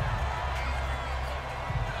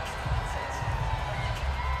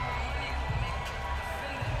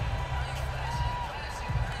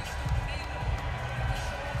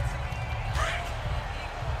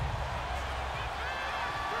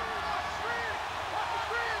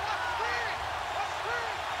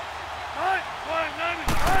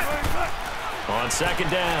 On On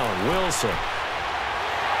second down, Wilson.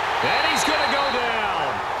 And he's going to go down.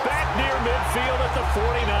 Back near midfield at the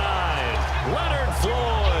 49. Leonard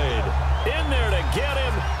Floyd in there to get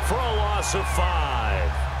him for a loss of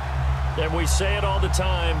 5. And we say it all the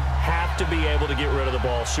time, have to be able to get rid of the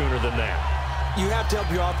ball sooner than that. You have to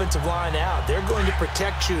help your offensive line out. They're going to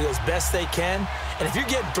protect you as best they can. And if you're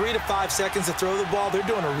getting 3 to 5 seconds to throw the ball, they're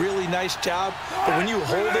doing a really nice job. But when you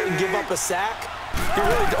hold it and give up a sack, you're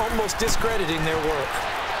really almost discrediting their work.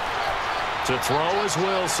 To throw is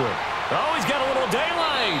Wilson. Oh, he's got a little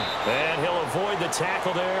daylight. And he'll avoid the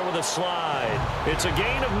tackle there with a slide. It's a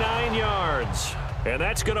gain of 9 yards. And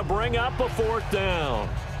that's going to bring up a 4th down.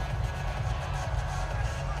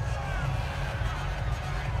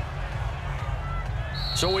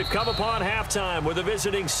 So we've come upon halftime with the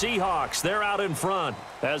visiting Seahawks. They're out in front.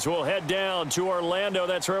 As we'll head down to Orlando,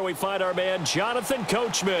 that's where we find our man Jonathan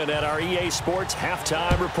Coachman at our EA Sports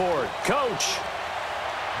Halftime Report. Coach.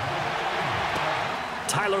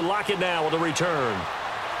 Tyler Lockett now with a return.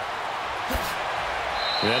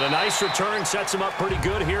 And a nice return sets him up pretty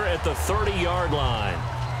good here at the 30-yard line.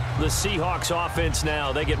 The Seahawks offense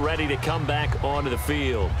now, they get ready to come back onto the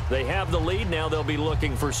field. They have the lead. Now they'll be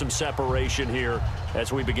looking for some separation here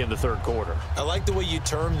as we begin the third quarter. I like the way you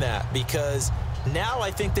term that because now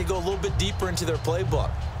I think they go a little bit deeper into their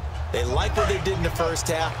playbook. They like what they did in the first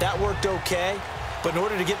half. That worked okay. But in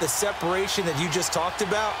order to get the separation that you just talked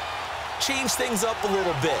about, change things up a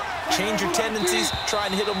little bit. Change your tendencies, try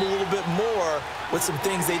and hit them a little bit more with some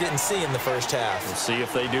things they didn't see in the first half. We'll see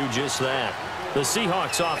if they do just that. The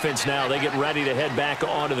Seahawks offense now, they get ready to head back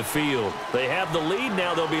onto the field. They have the lead.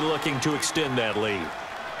 Now they'll be looking to extend that lead.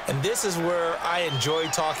 And this is where I enjoy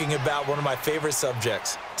talking about one of my favorite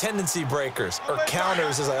subjects, tendency breakers, or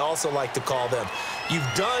counters as I also like to call them. You've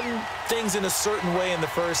done things in a certain way in the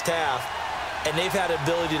first half, and they've had the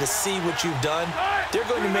ability to see what you've done. They're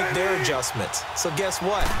going to make their adjustments. So guess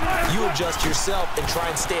what? You adjust yourself and try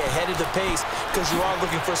and stay ahead of the pace because you are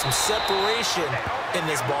looking for some separation in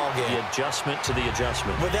this ball game. The adjustment to the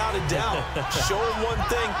adjustment. Without a doubt. Show them one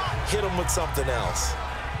thing, hit them with something else.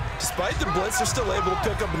 Despite the blitz, they're still able to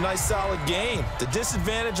pick up a nice solid gain. The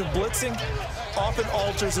disadvantage of blitzing often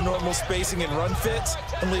alters the normal spacing and run fits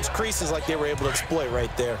and leaves creases like they were able to exploit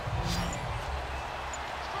right there.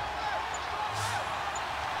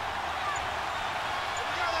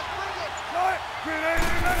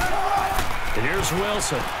 And here's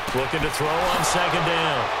Wilson looking to throw on second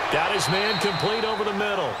down. Got his man complete over the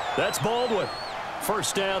middle. That's Baldwin.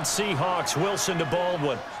 First down, Seahawks. Wilson to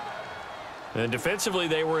Baldwin. And defensively,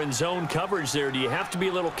 they were in zone coverage there. Do you have to be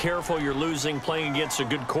a little careful? You're losing, playing against a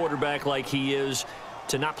good quarterback like he is,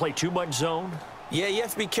 to not play too much zone? Yeah, you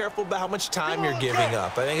have to be careful about how much time you're giving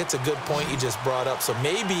up. I think it's a good point you just brought up. So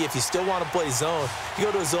maybe if you still want to play zone, you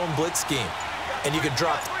go to a zone blitz scheme. And you can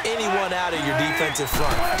drop anyone out of your defensive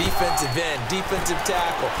front, defensive end, defensive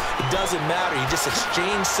tackle. It doesn't matter. You just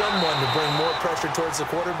exchange someone to bring more pressure towards the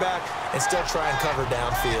quarterback and still try and cover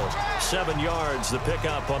downfield. 7 yards, the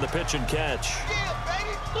pickup on the pitch and catch.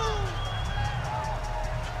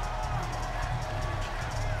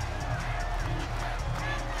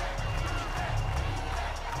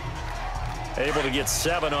 Able to get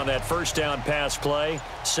 7 on that first down pass play.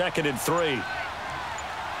 2nd and 3.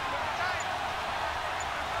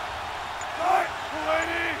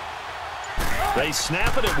 They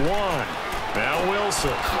snap it at 1. Now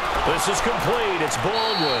Wilson. This is complete. It's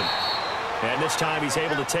Baldwin. And this time he's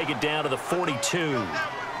able to take it down to the 42.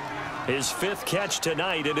 His 5th catch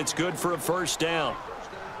tonight, and it's good for a first down.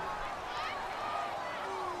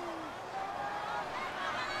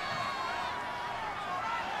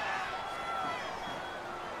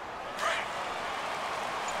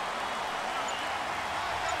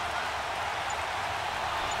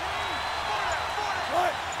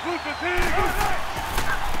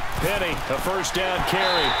 Penny, a first down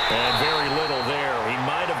carry, and very little there. He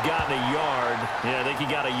might have gotten a yard. Yeah, I think he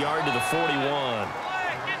got a yard to the 41.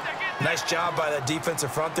 Nice job by that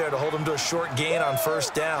defensive front there to hold him to a short gain on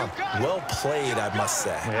first down. Well played, I must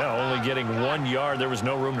say. Yeah, only getting 1 yard. There was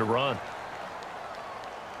no room to run.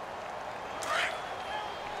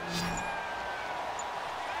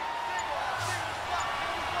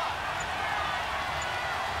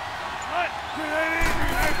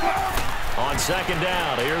 On second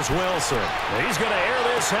down, here's Wilson. He's going to air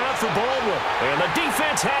this out for Baldwin. And the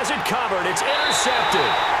defense has it covered. It's intercepted.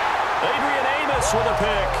 Adrian Amos with a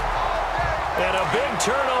pick. And a big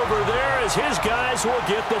turnover there as his guys will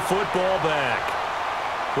get the football back.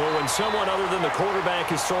 Well, when someone other than the quarterback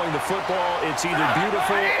is throwing the football, it's either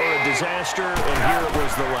beautiful or a disaster, and here it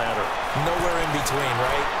was the latter. Nowhere in between,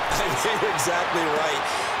 right? You're exactly right.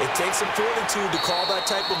 It takes some fortitude to call that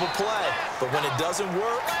type of a play, but when it doesn't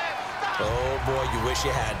work, oh, boy, you wish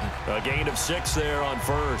you hadn't. A gain of 6 there on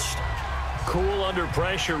first. Cool under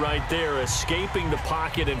pressure right there, escaping the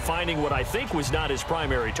pocket and finding what I think was not his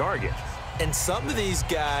primary target. And some of these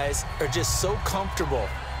guys are just so comfortable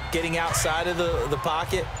getting outside of the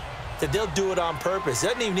pocket that they'll do it on purpose. It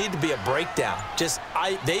doesn't even need to be a breakdown.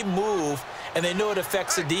 They move, and they know it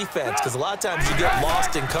affects the defense, because a lot of times you get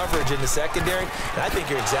lost in coverage in the secondary, and I think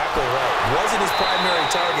you're exactly right. Wasn't his primary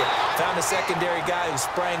target. Found a secondary guy who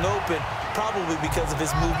sprang open, probably because of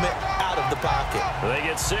his movement out of the pocket. They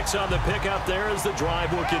get 6 on the pickup there as the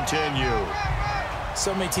drive will continue.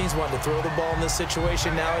 So many teams want to throw the ball in this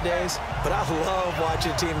situation nowadays, but I love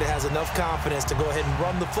watching a team that has enough confidence to go ahead and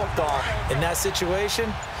run the football in that situation.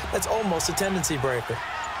 That's almost a tendency breaker.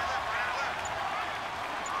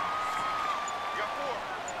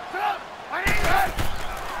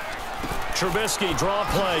 Trubisky draw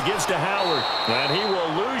play, gives to Howard, and he will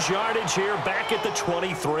lose yardage here back at the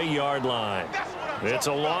 23-yard line. It's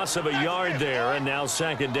a loss of a yard there, and now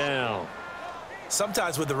second down.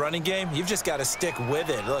 Sometimes with the running game, you've just got to stick with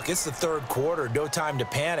it. Look, it's the third quarter, no time to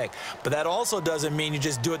panic. But that also doesn't mean you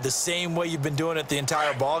just do it the same way you've been doing it the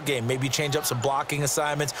entire ball game. Maybe change up some blocking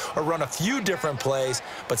assignments or run a few different plays,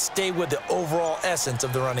 but stay with the overall essence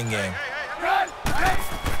of the running game.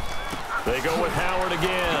 They go with Howard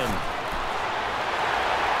again.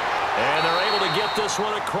 And they're able to get this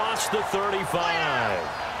one across the 35.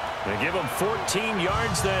 They give him 14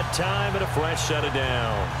 yards that time and a fresh set of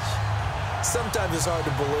downs. Sometimes it's hard to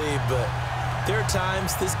believe, but there are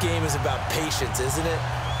times this game is about patience, isn't it?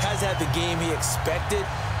 Has had the game he expected,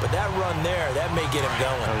 but that run there, that may get him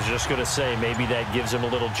going. I was just going to say, maybe that gives him a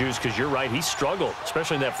little juice, because you're right, he struggled,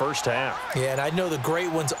 especially in that first half. Yeah, and I know the great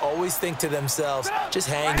ones always think to themselves, just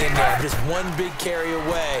hang in there. Just one big carry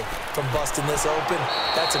away from busting this open.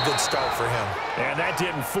 That's a good start for him. And that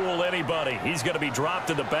didn't fool anybody. He's going to be dropped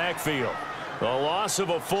in the backfield. A loss of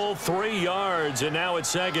a full 3 yards, and now it's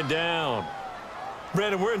second down.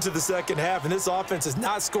 Brandon, we're into the second half, and this offense has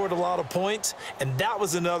not scored a lot of points, and that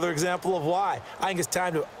was another example of why. I think it's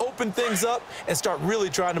time to open things up and start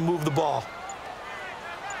really trying to move the ball.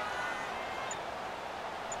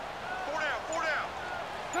 4 down.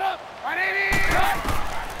 Put up.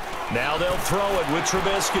 180. Now they'll throw it with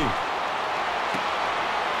Trubisky.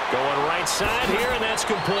 Going right side here, and that's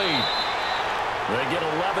complete. They get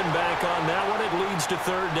 11 back on that one. It leads to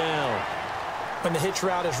third down. When the hitch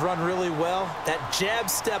route is run really well, that jab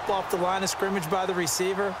step off the line of scrimmage by the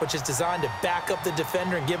receiver, which is designed to back up the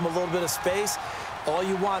defender and give him a little bit of space, all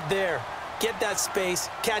you want there, get that space,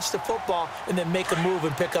 catch the football, and then make a move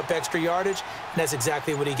and pick up extra yardage, and that's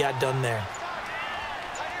exactly what he got done there.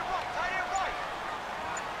 Tight end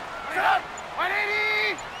right.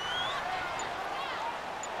 180.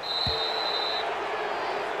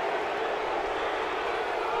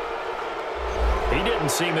 He didn't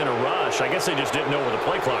seem in a rush. I guess they just didn't know where the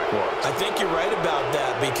play clock was. I think you're right about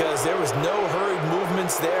that, because there was no hurried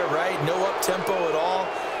movements there, right? No up-tempo at all.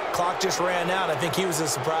 Clock just ran out. I think he was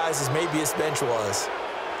as surprised as maybe his bench was.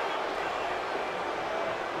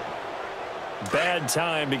 Bad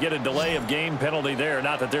time to get a delay of game penalty there.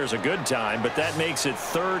 Not that there's a good time, but that makes it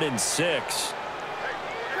 3rd and 6.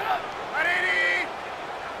 180.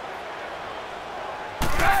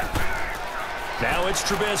 Now it's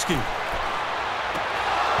Trubisky.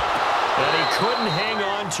 And he couldn't hang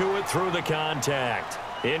on to it through the contact.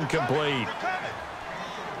 Incomplete.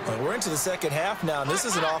 Well, we're into the second half now, and this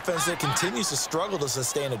is an offense that continues to struggle to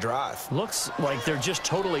sustain a drive. Looks like they're just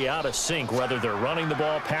totally out of sync, whether they're running the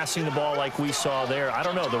ball, passing the ball like we saw there. I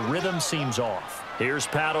don't know. The rhythm seems off. Here's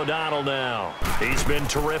Pat O'Donnell now. He's been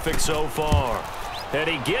terrific so far. And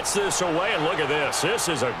he gets this away, and look at this. This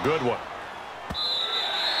is a good one.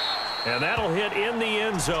 And that'll hit in the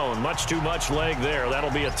end zone. Much too much leg there. That'll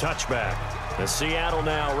be a touchback. The Seattle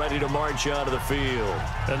now ready to march out of the field.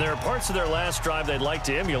 And there are parts of their last drive they'd like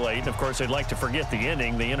to emulate. And, of course, they'd like to forget the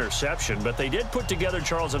inning, the interception. But they did put together,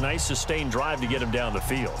 Charles, a nice sustained drive to get him down the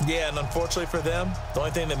field. Yeah, and unfortunately for them, the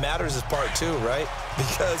only thing that matters is part 2, right?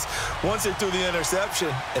 Because once they threw the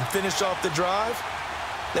interception and finished off the drive,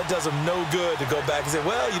 that does them no good to go back and say,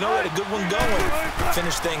 well, you know, we had a good one going.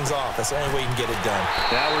 Finish things off. That's the only way you can get it done.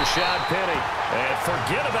 Now Rashad Penny. And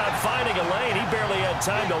forget about finding a lane. He barely had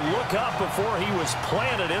time to look up before he was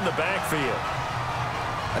planted in the backfield.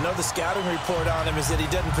 I know the scouting report on him is that he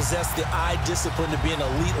doesn't possess the eye discipline to be an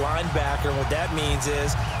elite linebacker. And what that means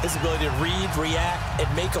is his ability to read, react, and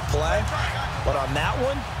make a play. But on that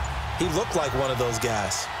one, he looked like one of those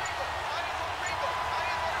guys.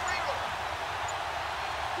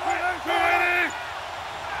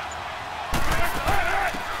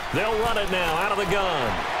 They'll run it now out of the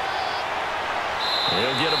gun.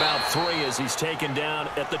 He'll get about 3 as he's taken down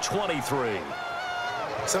at the 23.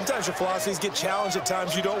 Sometimes your philosophies get challenged at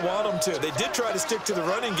times you don't want them to. They did try to stick to the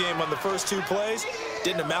running game on the first 2 plays.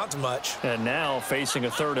 Didn't amount to much. And now facing a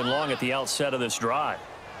 3rd and long at the outset of this drive.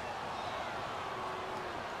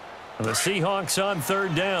 The Seahawks on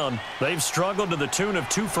 3rd down. They've struggled to the tune of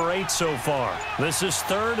 2 for 8 so far. This is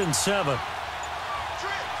 3rd and 7.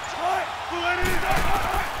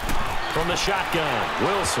 From the shotgun,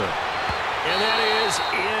 Wilson. And that is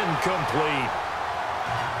incomplete.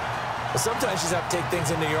 Well, sometimes you just have to take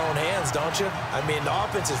things into your own hands, don't you? I mean, the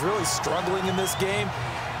offense is really struggling in this game.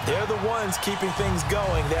 They're the ones keeping things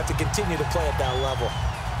going. They have to continue to play at that level.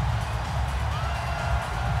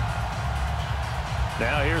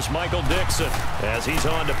 Now here's Michael Dixon as he's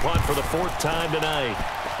on to punt for the 4th time tonight.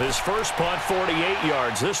 His first punt, 48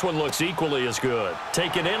 yards. This one looks equally as good.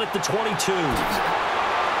 Taken in at the 22.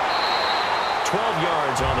 12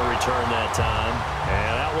 yards on the return that time.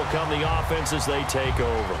 And out will come the offense as they take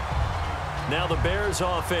over. Now the Bears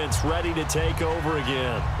offense ready to take over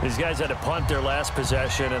again. These guys had to punt their last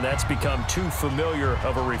possession, and that's become too familiar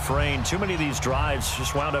of a refrain. Too many of these drives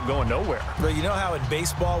just wound up going nowhere. But you know how in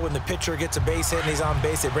baseball, when the pitcher gets a base hit and he's on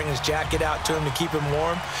base, they bring his jacket out to him to keep him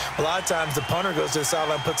warm? A lot of times the punter goes to the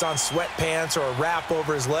sideline, puts on sweatpants or a wrap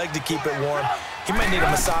over his leg to keep it warm. He might need a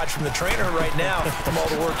massage from the trainer right now from all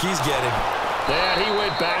the work he's getting. Yeah, he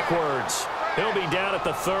went backwards. He'll be down at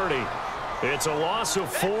the 30. It's a loss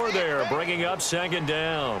of 4 there, bringing up 2nd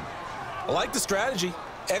down. I like the strategy.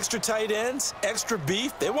 Extra tight ends, extra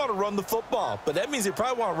beef. They want to run the football, but that means they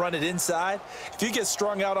probably want to run it inside. If you get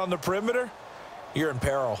strung out on the perimeter, you're in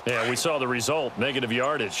peril. Yeah, we saw the result, negative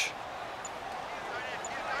yardage.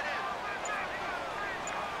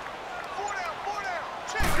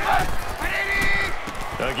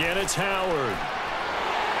 Again, it's Howard.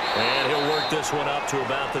 And he'll work this one up to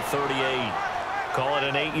about the 38. Call it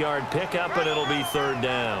an 8-yard pickup, and it'll be 3rd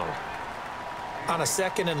down. On a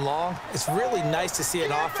 2nd and long, it's really nice to see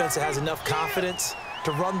an offense that has enough confidence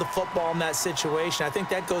to run the football in that situation. I think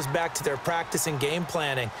that goes back to their practice and game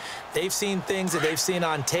planning. They've seen things that they've seen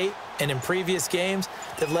on tape and in previous games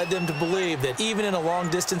that led them to believe that even in a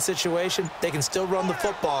long-distance situation, they can still run the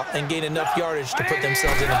football and gain enough yardage to put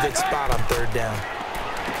themselves in a good spot on 3rd down.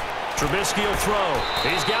 Trubisky will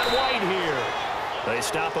throw. He's got White here. They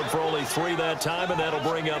stop him for only 3 that time, and that'll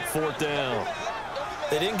bring up 4th down.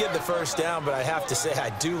 They didn't get the first down, but I have to say I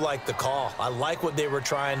do like the call. I like what they were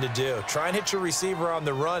trying to do. Try and hit your receiver on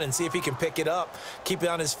the run and see if he can pick it up, keep it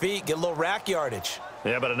on his feet, get a little rack yardage.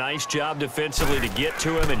 Yeah, but a nice job defensively to get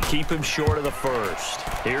to him and keep him short of the first.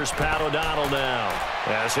 Here's Pat O'Donnell now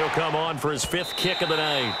as he'll come on for his 5th kick of the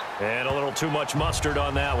night. And a little too much mustard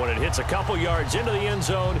on that one. It hits a couple yards into the end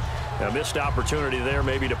zone. A missed opportunity there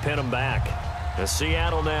maybe to pin him back.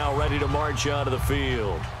 Seattle now ready to march onto the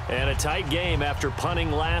field. And a tight game after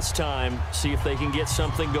punting last time. See if they can get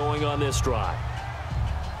something going on this drive.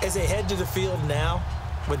 As they head to the field now,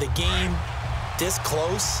 with the game this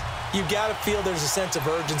close, you've got to feel there's a sense of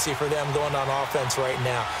urgency for them going on offense right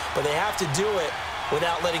now. But they have to do it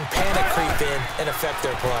without letting panic creep in and affect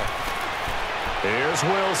their play. Here's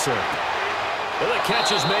Wilson. Well, the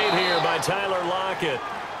catch is made here by Tyler Lockett.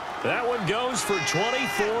 That one goes for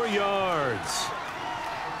 24 yards.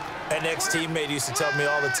 An ex-teammate used to tell me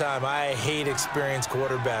all the time, I hate experienced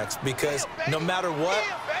quarterbacks because no matter what,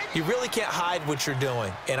 you really can't hide what you're doing.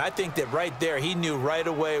 And I think that right there, he knew right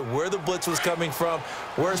away where the blitz was coming from,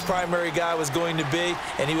 where his primary guy was going to be,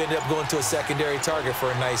 and he ended up going to a secondary target for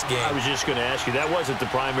a nice game. I was just going to ask you, that wasn't the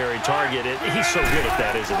primary target. He's so good at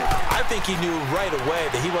that, isn't he? I think he knew right away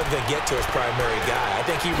that he wasn't going to get to his primary guy. I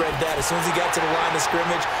think he read that as soon as he got to the line of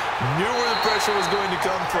scrimmage, knew where the pressure was going to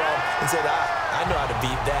come from, and said, I know how to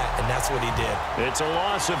beat that, and that's what he did. It's a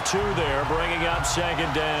loss of 2 there, bringing up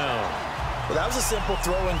 2nd down. Well, that was a simple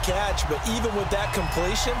throw and catch, but even with that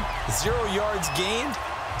completion, 0 yards gained,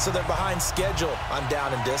 so they're behind schedule on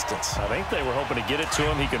down and distance. I think they were hoping to get it to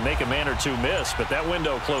him. He could make a man or 2 miss, but that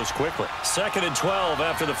window closed quickly. 2nd and 12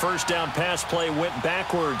 after the first down pass play went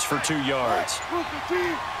backwards for 2 yards.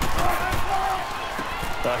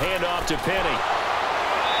 The handoff to Penny.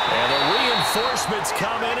 And the reinforcements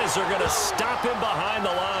come in as they're going to stop him behind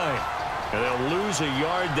the line. And they'll lose a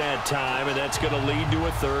yard that time, and that's going to lead to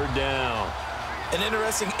a 3rd down. An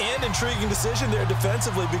interesting and intriguing decision there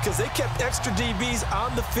defensively because they kept extra DBs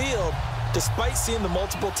on the field despite seeing the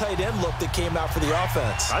multiple tight end look that came out for the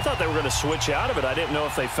offense. I thought they were going to switch out of it. I didn't know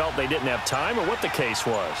if they felt they didn't have time or what the case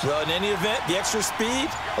was. Well, in any event, the extra speed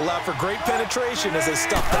allowed for great penetration as they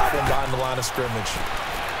stuffed that one behind the line of scrimmage.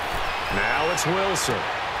 Now it's Wilson.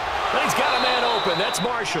 And he's got a man open. That's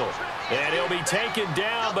Marshall. And he'll be taken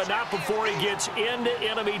down, but not before he gets into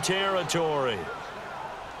enemy territory.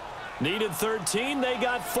 Needed 13. They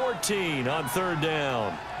got 14 on third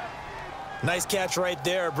down. Nice catch right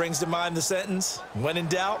there. Brings to mind the sentence, when in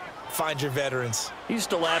doubt, find your veterans. He used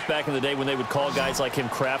to laugh back in the day when they would call guys like him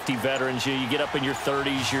crafty veterans. You get up in your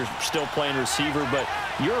 30s, you're still playing receiver, but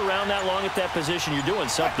you're around that long at that position, you're doing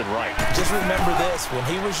something right. Just remember this. When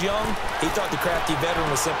he was young, he thought the crafty veteran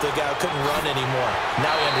was simply a guy who couldn't run anymore.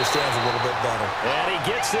 Now he understands a little bit better. And he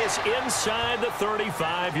gets this inside the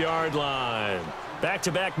 35-yard line.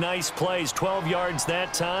 Back-to-back nice plays, 12 yards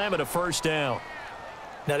that time and a first down.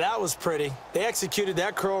 Now that was pretty. They executed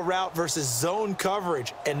that curl route versus zone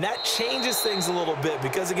coverage, and that changes things a little bit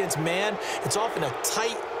because against man, it's often a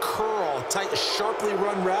tight curl, tight, sharply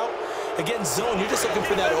run route. Against zone, you're just looking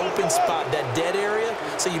for that open spot, that dead area,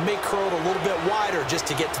 so you may curl it a little bit wider just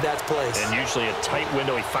to get to that place. And usually a tight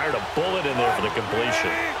window. He fired a bullet in there for the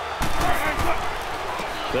completion.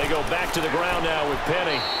 They go back to the ground now with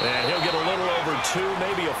Penny, and he'll get a little over 2,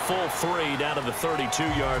 maybe a full 3 down to the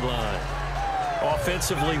 32-yard line.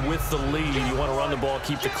 Offensively with the lead, you want to run the ball,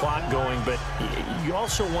 keep the clock going, but you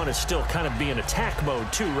also want to still kind of be in attack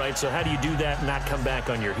mode too, right? So how do you do that and not come back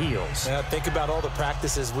on your heels? Yeah, think about all the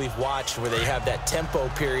practices we've watched where they have that tempo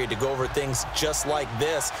period to go over things just like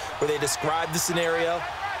this, where they describe the scenario,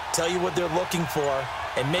 tell you what they're looking for,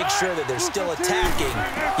 and make sure that they're still attacking,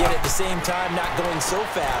 yet at the same time not going so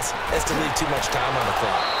fast as to leave too much time on the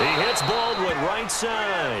clock. He hits Baldwin right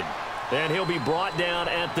side. And he'll be brought down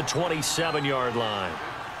at the 27-yard line.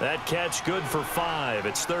 That catch good for 5.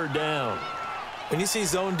 It's third down. When you see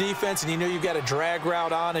zone defense and you know you've got a drag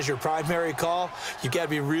route on as your primary call, you've got to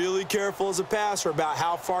be really careful as a passer about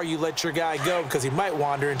how far you let your guy go because he might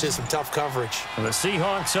wander into some tough coverage. And the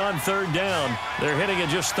Seahawks on third down. They're hitting it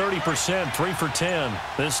just 30%, 3 for 10.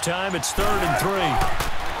 This time it's 3rd and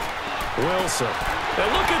 3. Wilson.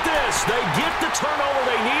 And look at this. They get the turnover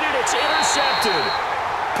they needed. It's intercepted.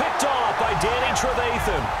 Picked off by Danny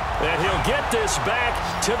Trevathan. And he'll get this back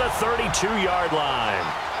to the 32-yard line.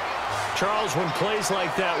 Charles, when plays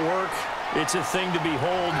like that work, it's a thing to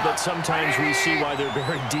behold, but sometimes we see why they're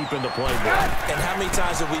very deep in the playbook. And how many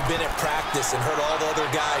times have we been at practice and heard all the other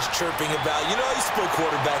guys chirping about, you know, I used to play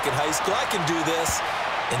quarterback in high school, I can do this,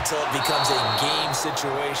 until it becomes a game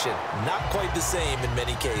situation. Not quite the same in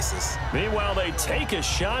many cases. Meanwhile, they take a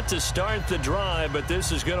shot to start the drive, but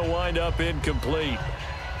this is going to wind up incomplete.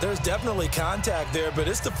 There's definitely contact there, but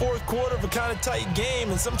it's the fourth quarter of a kind of tight game,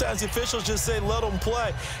 and sometimes the officials just say, let them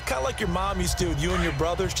play. Kind of like your mom used to with you and your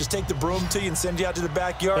brothers. Just take the broom to you and send you out to the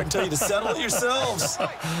backyard and tell you to settle it yourselves.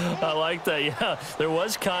 I like that, yeah. There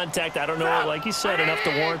was contact. I don't know, like you said, enough to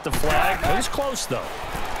warrant the flag. It was close, though.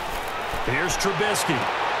 Here's Trubisky,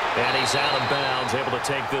 and he's out of bounds, able to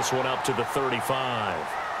take this one up to the 35.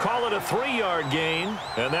 Call it a 3-yard gain,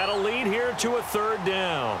 and that'll lead here to a third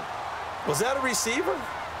down. Was that a receiver?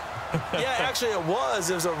 Yeah, actually it was.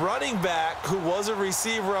 It was a running back who was a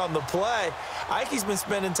receiver on the play. Ike's been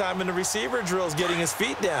spending time in the receiver drills getting his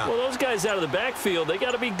feet down. Well, those guys out of the backfield, they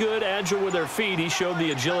got to be good, agile with their feet. He showed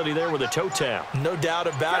the agility there with a toe tap. No doubt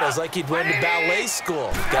about it. It's like he'd went to ballet school.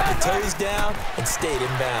 Got the toes down and stayed in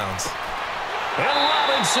bounds. And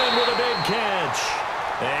Robinson with a big catch.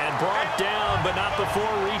 And brought down, but not before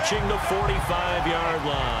reaching the 45-yard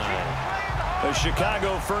line. A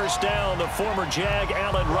Chicago first down, the former Jag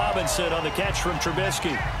Allen Robinson on the catch from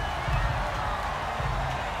Trubisky.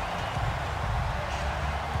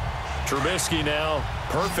 Trubisky now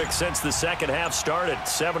perfect since the second half started,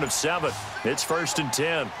 7 of 7. It's 1st and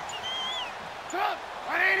 10.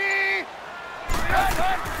 180.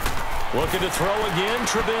 Looking to throw again,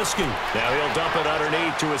 Trubisky. Now he'll dump it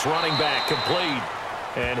underneath to his running back, complete.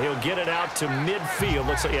 And he'll get it out to midfield.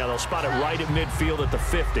 Looks like, yeah, they'll spot it right at midfield at the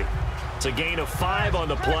 50. It's a gain of 5 on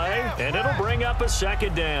the play, and it'll bring up a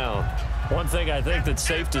second down. One thing I think that's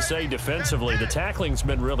safe to say defensively, the tackling's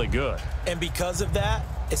been really good. And because of that,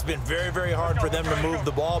 it's been very, very hard for them to move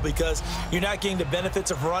the ball because you're not getting the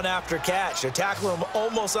benefits of run after catch. They're tackling them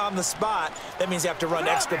almost on the spot. That means you have to run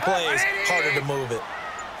extra plays, harder to move it.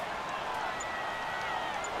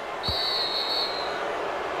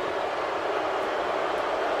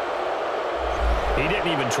 He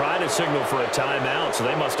didn't even try to signal for a timeout, so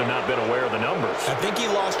they must have not been aware of the numbers. I think he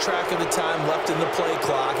lost track of the time left in the play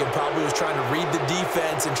clock and probably was trying to read the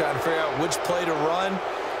defense and trying to figure out which play to run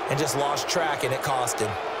and just lost track, and it cost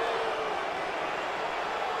him.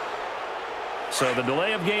 So the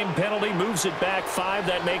delay of game penalty moves it back 5.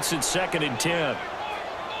 That makes it 2nd and 10.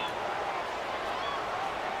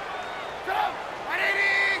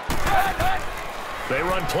 They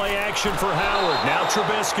run play action for Howard. Now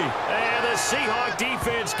Trubisky. And the Seahawk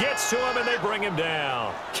defense gets to him, and they bring him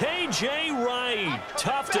down. K.J. Wright.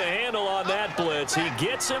 Tough to handle on that blitz. He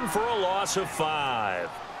gets him for a loss of 5.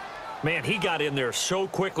 Man, he got in there so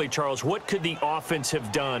quickly, Charles. What could the offense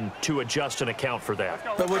have done to adjust and account for that?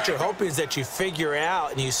 But what you're hoping is that you figure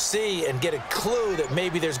out and you see and get a clue that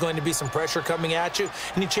maybe there's going to be some pressure coming at you,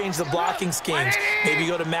 and you change the blocking schemes. Maybe you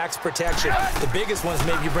go to max protection. The biggest one is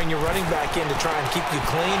maybe you bring your running back in to try and keep you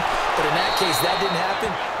clean. But in that case, that didn't happen.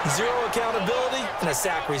 0 accountability, and a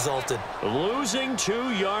sack resulted. Losing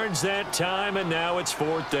 2 yards that time, and now it's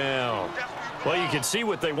 4th down. Well, you can see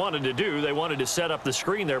what they wanted to do. They wanted to set up the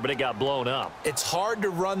screen there, but it got blown up. It's hard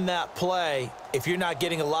to run that play if you're not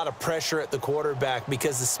getting a lot of pressure at the quarterback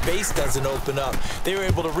because the space doesn't open up. They were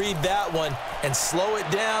able to read that one and slow it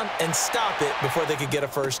down and stop it before they could get a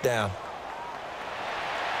first down.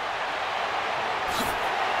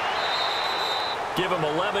 Give him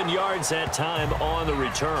 11 yards that time on the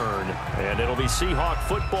return, and it'll be Seahawk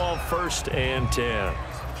football, 1st and 10.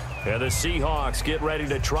 And the Seahawks get ready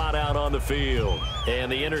to trot out on the field.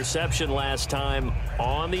 And the interception last time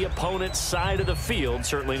on the opponent's side of the field,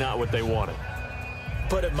 certainly not what they wanted.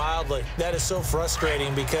 Put it mildly, that is so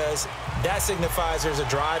frustrating because that signifies there's a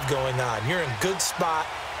drive going on. You're in a good spot,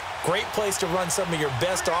 great place to run some of your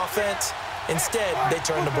best offense. Instead, they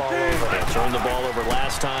turn the ball over. They turned the ball over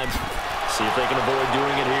last time. See if they can avoid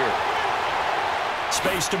doing it here.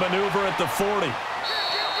 Space to maneuver at the 40.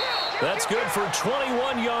 That's good for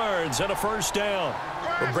 21 yards and a first down.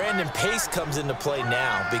 Well, Brandon, pace comes into play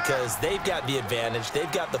now because they've got the advantage.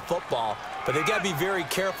 They've got the football, but they've got to be very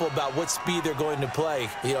careful about what speed they're going to play.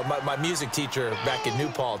 You know, my music teacher back in New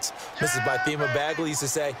Paltz, Mrs. Bythema Bagley, used to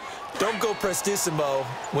say, don't go prestissimo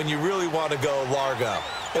when you really want to go largo.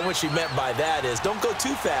 And what she meant by that is don't go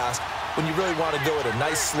too fast when you really want to go at a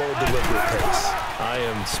nice, slow, deliberate pace. I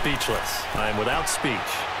am speechless. I am without speech.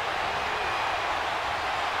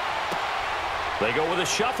 They go with a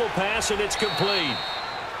shuffle pass, and it's complete.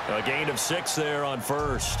 A gain of 6 there on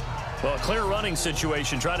first. Well, a clear running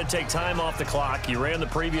situation. Try to take time off the clock. You ran the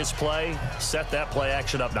previous play, set that play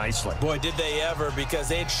action up nicely. Boy, did they ever, because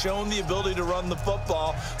they had shown the ability to run the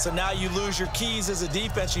football. So now you lose your keys as a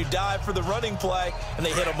defense. You dive for the running play, and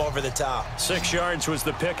they hit them over the top. 6 yards was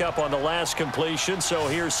the pickup on the last completion, so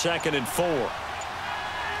here's 2nd and 4.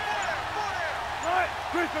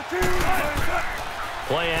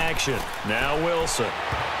 Play action. Now Wilson.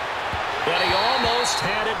 And he almost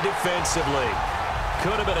had it defensively.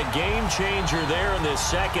 Could have been a game changer there in this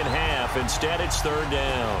second half. Instead, it's 3rd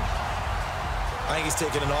down. I think he's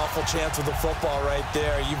taking an awful chance with the football right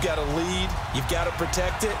there. You've got to lead. You've got to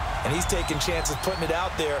protect it. And he's taking chances putting it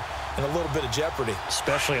out there in a little bit of jeopardy.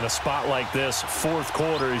 Especially in a spot like this, 4th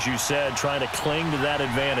quarter, as you said, trying to cling to that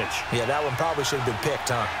advantage. Yeah, that one probably should have been picked,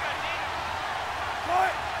 huh?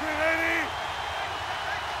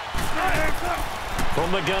 From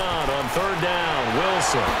the gun on 3rd down,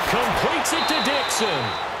 Wilson completes it to Dixon.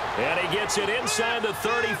 And he gets it inside the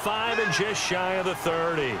 35 and just shy of the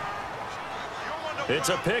 30. It's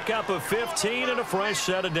a pickup of 15 and a fresh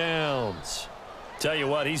set of downs. Tell you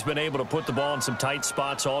what, he's been able to put the ball in some tight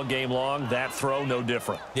spots all game long. That throw, no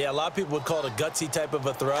different. Yeah, a lot of people would call it a gutsy type of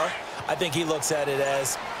a throw. I think he looks at it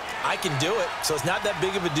as, I can do it, so it's not that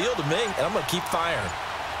big of a deal to me, and I'm going to keep firing.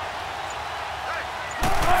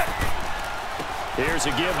 Here's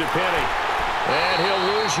a give to Penny. And he'll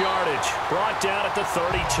lose yardage. Brought down at the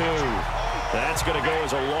 32. That's going to go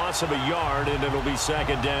as a loss of a yard, and it'll be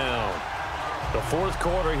 2nd down. The 4th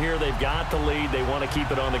quarter here, they've got the lead. They want to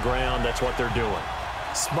keep it on the ground. That's what they're doing.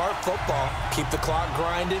 Smart football. Keep the clock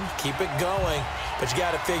grinding. Keep it going. But you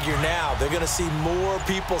got to figure now, they're going to see more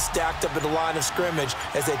people stacked up at the line of scrimmage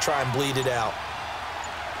as they try and bleed it out.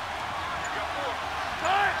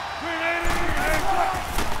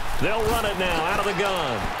 They'll run it now out of the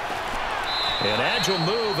gun. An agile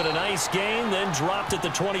move and a nice gain, then dropped at the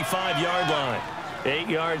 25-yard line. 8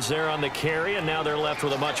 yards there on the carry, and now they're left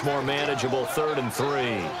with a much more manageable 3rd and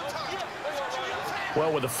 3.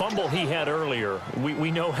 Well, with the fumble he had earlier,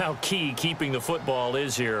 we know how key keeping the football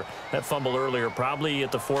is here. That fumble earlier probably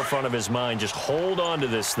at the forefront of his mind. Just hold on to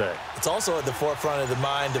this thing. It's also at the forefront of the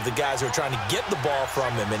mind of the guys who are trying to get the ball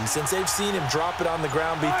from him. And since they've seen him drop it on the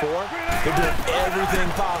ground before, they're doing everything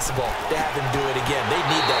possible to have him do it again. They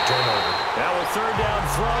need that turnover. Now a 3rd down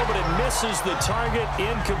throw, but it misses the target.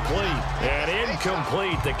 Incomplete. And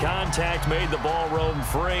incomplete. The contact made the ball roam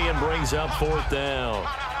free and brings up 4th down.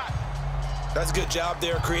 That's a good job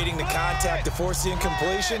there creating the contact to force the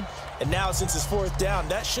incompletion. And now since it's 4th down,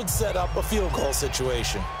 that should set up a field goal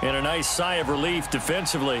situation. And a nice sigh of relief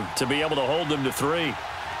defensively to be able to hold them to 3.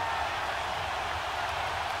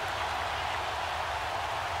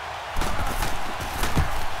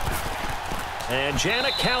 And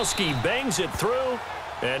Janikowski bangs it through.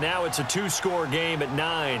 And now it's a 2-score game at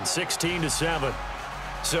 9, 16-7.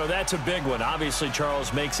 So that's a big one. Obviously,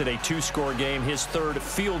 Charles makes it a 2-score game, his 3rd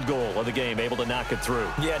field goal of the game, able to knock it through.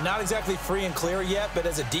 Yeah, not exactly free and clear yet, but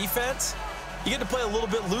as a defense, you get to play a little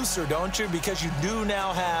bit looser, don't you? Because you do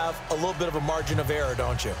now have a little bit of a margin of error,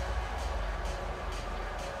 don't you?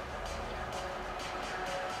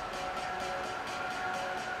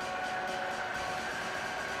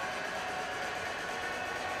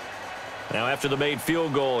 Now after the made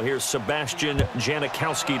field goal, here's Sebastian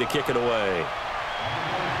Janikowski to kick it away.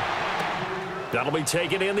 That'll be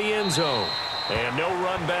taken in the end zone. And no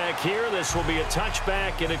run back here. This will be a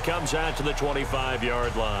touchback, and it comes out to the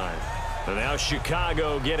 25-yard line. And now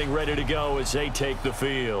Chicago getting ready to go as they take the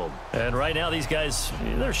field. And right now these guys,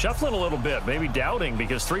 they're shuffling a little bit, maybe doubting,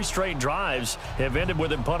 because 3 straight drives have ended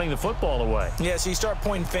with them punting the football away. Yeah, so you start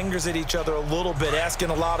pointing fingers at each other a little bit,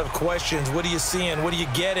 asking a lot of questions. What are you seeing? What are you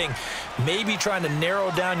getting? Maybe trying to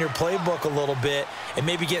narrow down your playbook a little bit and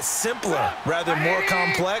maybe get simpler rather than more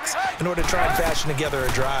complex in order to try and fashion together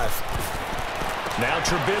a drive. Now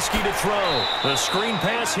Trubisky to throw. The screen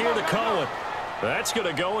pass here to Cohen. That's going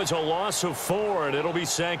to go as a loss of 4, and it'll be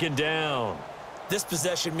 2nd down. This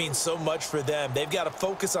possession means so much for them. They've got to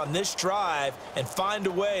focus on this drive and find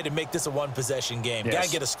a way to make this a 1-possession game. Yes. Got to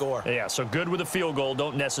get a score. Yeah, so good with a field goal.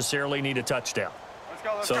 Don't necessarily need a touchdown.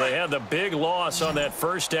 Let's So go. they had the big loss on that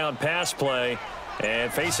 1st down pass play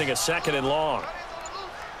and facing a 2nd and long.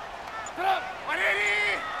 Get up.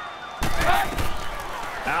 180.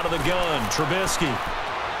 Out of the gun, Trubisky.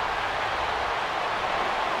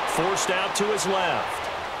 Forced out to his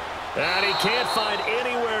left. And he can't find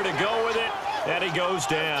anywhere to go with it. And he goes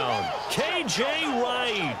down. K.J.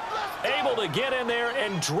 Wright able to get in there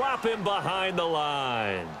and drop him behind the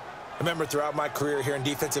line. I remember throughout my career hearing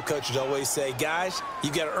defensive coaches always say, guys,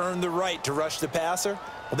 you've got to earn the right to rush the passer.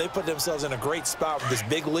 Well, they put themselves in a great spot with this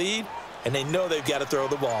big lead, and they know they've got to throw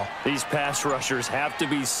the ball. These pass rushers have to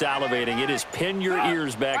be salivating. It is pin your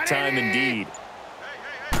ears back time indeed.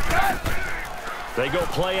 They go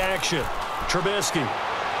play action. Trubisky.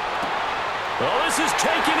 Oh, this is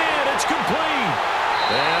taken in. It's complete.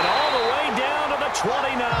 And all the way down to the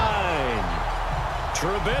 29.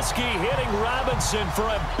 Trubisky hitting Robinson for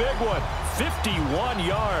a big one. 51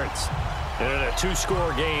 yards. And in a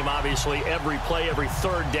 2-score game, obviously, every play, every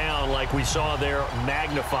 3rd down, like we saw there,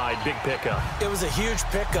 magnified. Big pickup. It was a huge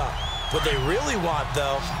pickup. What they really want,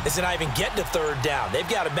 though, is to not even get to 3rd down. They've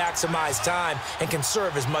got to maximize time and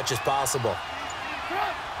conserve as much as possible.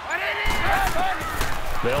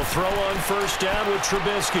 They'll throw on 1st down with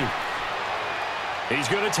Trubisky. He's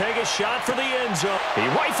going to take a shot for the end zone. He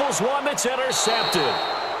rifles one that's intercepted.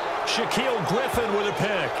 Shaquille Griffin with a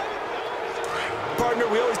pick. Partner,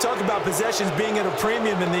 we always talk about possessions being at a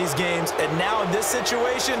premium in these games, and now in this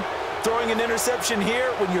situation, throwing an interception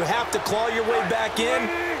here when you have to claw your way back in,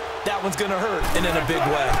 that one's going to hurt, and in a big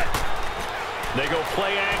way. They go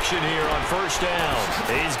play action here on 1st down.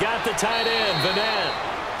 He's got the tight end, Vanette.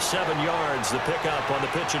 7 yards, the pickup on the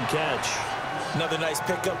pitch and catch. Another nice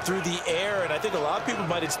pickup through the air, and I think a lot of people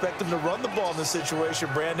might expect them to run the ball in this situation,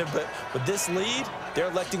 Brandon, but with this lead, they're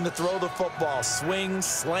electing to throw the football. Swings,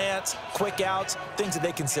 slants, quick outs, things that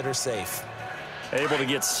they consider safe. Able to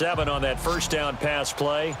get 7 on that 1st down pass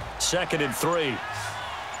play. 2nd and 3.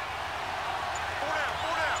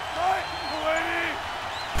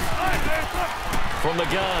 From the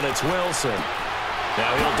gun, it's Wilson.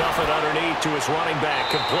 Now he'll duff it underneath to his running back,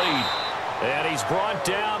 complete. And he's brought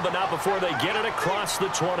down, but not before they get it across the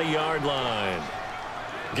 20-yard line.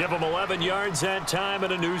 Give him 11 yards that time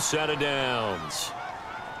and a new set of downs.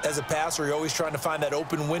 As a passer, you're always trying to find that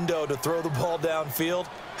open window to throw the ball downfield.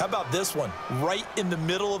 How about this one? Right in the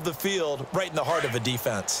middle of the field, right in the heart of a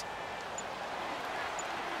defense.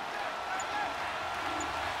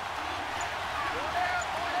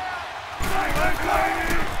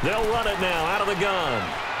 They'll run it now out of the gun.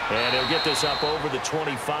 And he'll get this up over the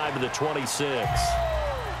 25 to the 26.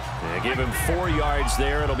 And give him 4 yards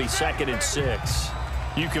there. It'll be 2nd and 6.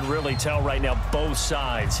 You can really tell right now both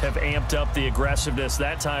sides have amped up the aggressiveness.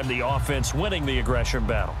 That time the offense winning the aggression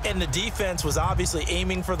battle. And the defense was obviously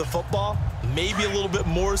aiming for the football, maybe a little bit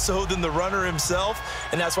more so than the runner himself,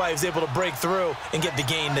 and that's why he was able to break through and get the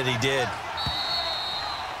gain that he did.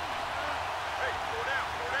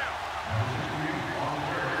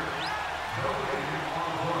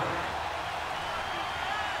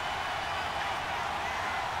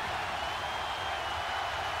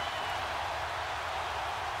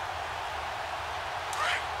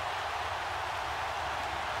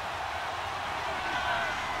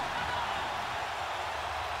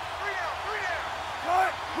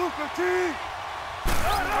 15.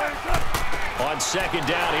 On second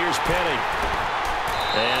down, here's Penny.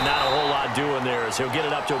 And not a whole lot doing there as he'll get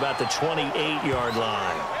it up to about the 28-yard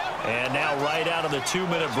line. And now right out of the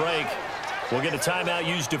 2-minute break, we'll get a timeout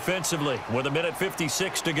used defensively with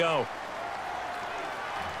 1:56 to go.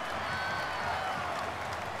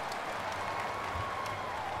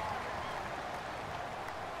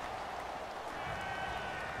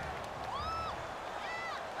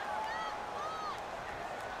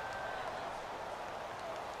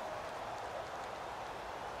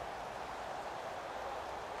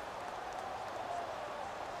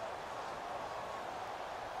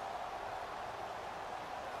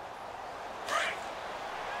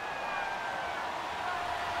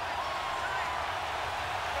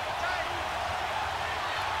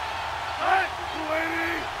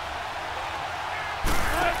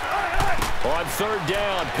 On third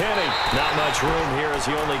down, Penny. Not much room here as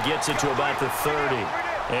he only gets it to about the 30.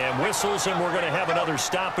 And whistles, and we're going to have another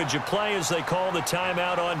stoppage of play as they call the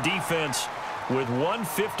timeout on defense with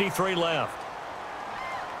 1:53 left.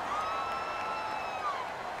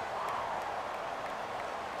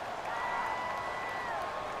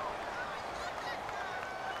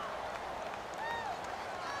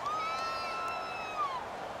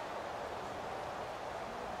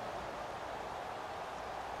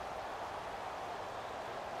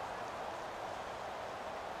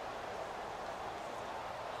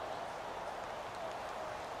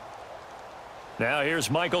 Now here's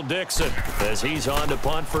Michael Dixon as he's on to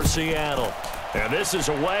punt for Seattle. And this is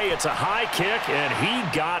away. It's a high kick, and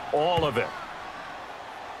he got all of it.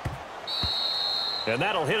 And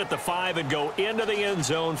that'll hit at the 5 and go into the end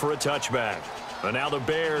zone for a touchback. And now the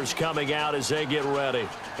Bears coming out as they get ready.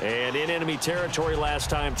 And in enemy territory last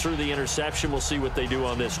time through the interception. We'll see what they do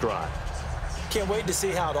on this drive. Can't wait to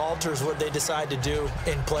see how it alters what they decide to do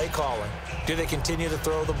in play calling. Do they continue to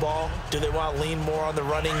throw the ball? Do they want to lean more on the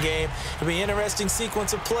running game? It'll be an interesting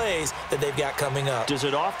sequence of plays that they've got coming up. Does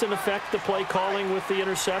it often affect the play calling with the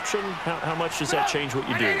interception? How much does that change what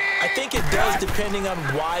you do? I think it does depending on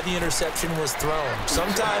why the interception was thrown.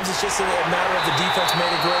 Sometimes it's just a matter of the defense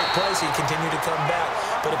made a great play, so you continue to come back.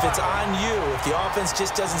 But if it's on you, if the offense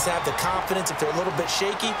just doesn't have the confidence, if they're a little bit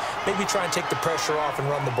shaky, maybe try and take the pressure off and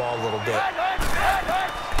run the ball a little bit.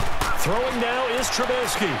 Throwing now is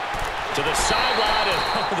Trubisky to the sideline,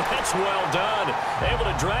 and that's well done. Able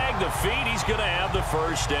to drag the feet. He's going to have the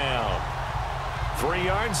first down. 3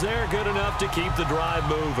 yards there, good enough to keep the drive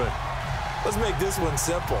moving. Let's make this one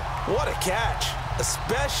simple. What a catch,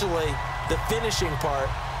 especially the finishing part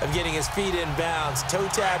of getting his feet in bounds, toe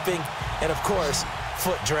tapping, and of course,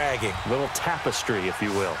 foot dragging. Little tapestry, if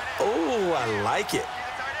you will. Oh, I like it.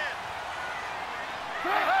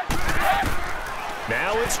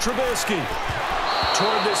 Now it's Trubisky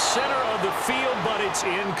toward the center of the field, but it's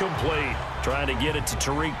incomplete. Trying to get it to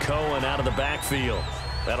Tariq Cohen out of the backfield.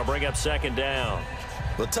 That'll bring up second down.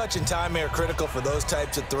 Well, touch and time are critical for those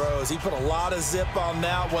types of throws. He put a lot of zip on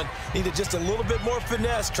that one. Needed just a little bit more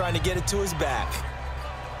finesse trying to get it to his back.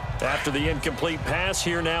 After the incomplete pass,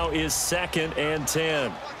 here now is 2nd and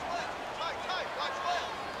 10.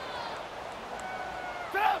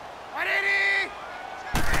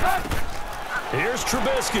 Here's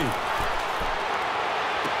Trubisky.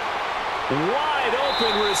 Wide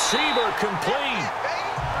open receiver complete.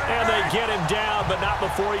 And they get him down, but not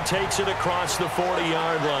before he takes it across the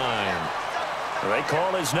 40-yard line. They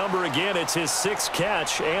call his number again. It's his 6th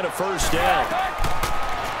catch and a first down.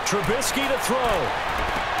 Trubisky to throw.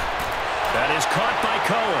 That is caught by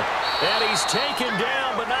Cohen. And he's taken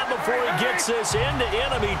down, but not before he gets this into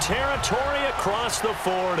enemy territory across the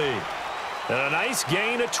 40. And a nice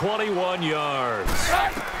gain of 21 yards.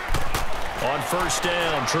 On first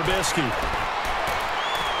down, Trubisky.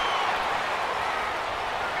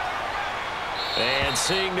 And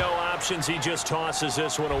seeing no options, he just tosses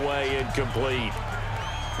this one away incomplete.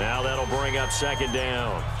 Now that'll bring up second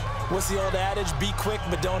down. What's the old adage? Be quick,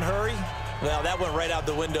 but don't hurry. Well, that went right out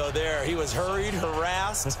the window there. He was hurried,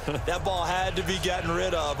 harassed. That ball had to be gotten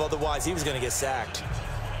rid of, otherwise he was going to get sacked.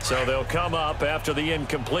 So they'll come up after the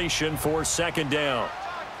incompletion for second down.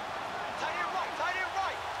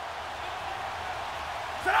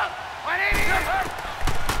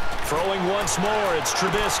 Throwing once more, it's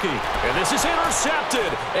Trubisky. And this is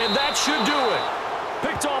intercepted, and that should do it.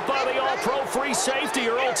 Picked off by the all-pro free safety,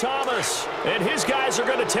 Earl Thomas. And his guys are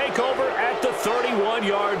going to take over at the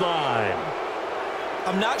 31-yard line.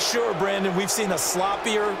 I'm not sure, Brandon, we've seen a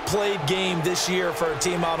sloppier played game this year for a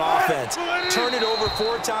team on offense. Turn it over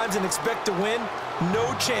 4 times and expect to win?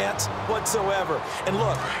 No chance whatsoever. And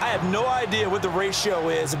look, I have no idea what the ratio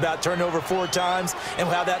is about turnover 4 times and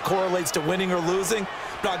how that correlates to winning or losing,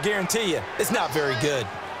 but I'll guarantee you, it's not very good.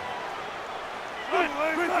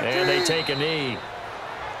 And they take a knee.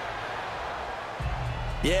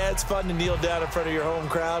 Yeah, it's fun to kneel down in front of your home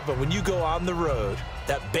crowd, but when you go on the road,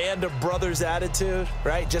 that band of brothers attitude,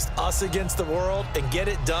 right? Just us against the world and get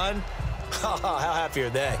it done. How happy are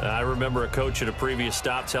they? I remember a coach at a previous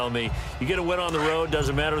stop telling me, you get a win on the road,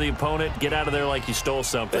 doesn't matter the opponent, get out of there like you stole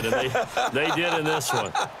something. And they did in this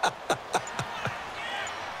one.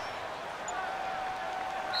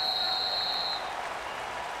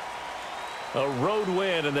 A road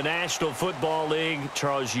win in the National Football League.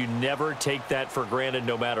 Charles, you never take that for granted,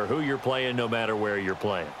 no matter who you're playing, no matter where you're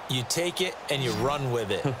playing. You take it and you run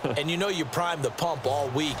with it. And you know you prime the pump all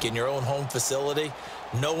week in your own home facility.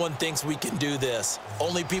 No one thinks we can do this.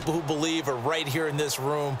 Only people who believe are right here in this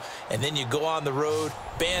room. And then you go on the road,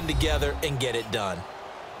 band together, and get it done.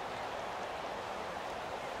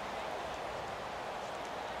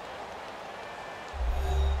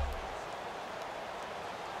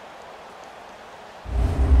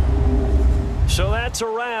 So that's a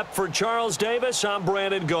wrap for Charles Davis. I'm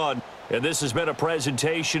Brandon Gaudin. And this has been a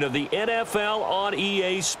presentation of the NFL on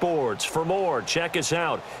EA Sports. For more, check us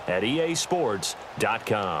out at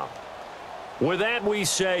easports.com. With that, we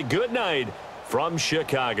say good night from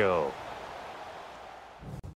Chicago.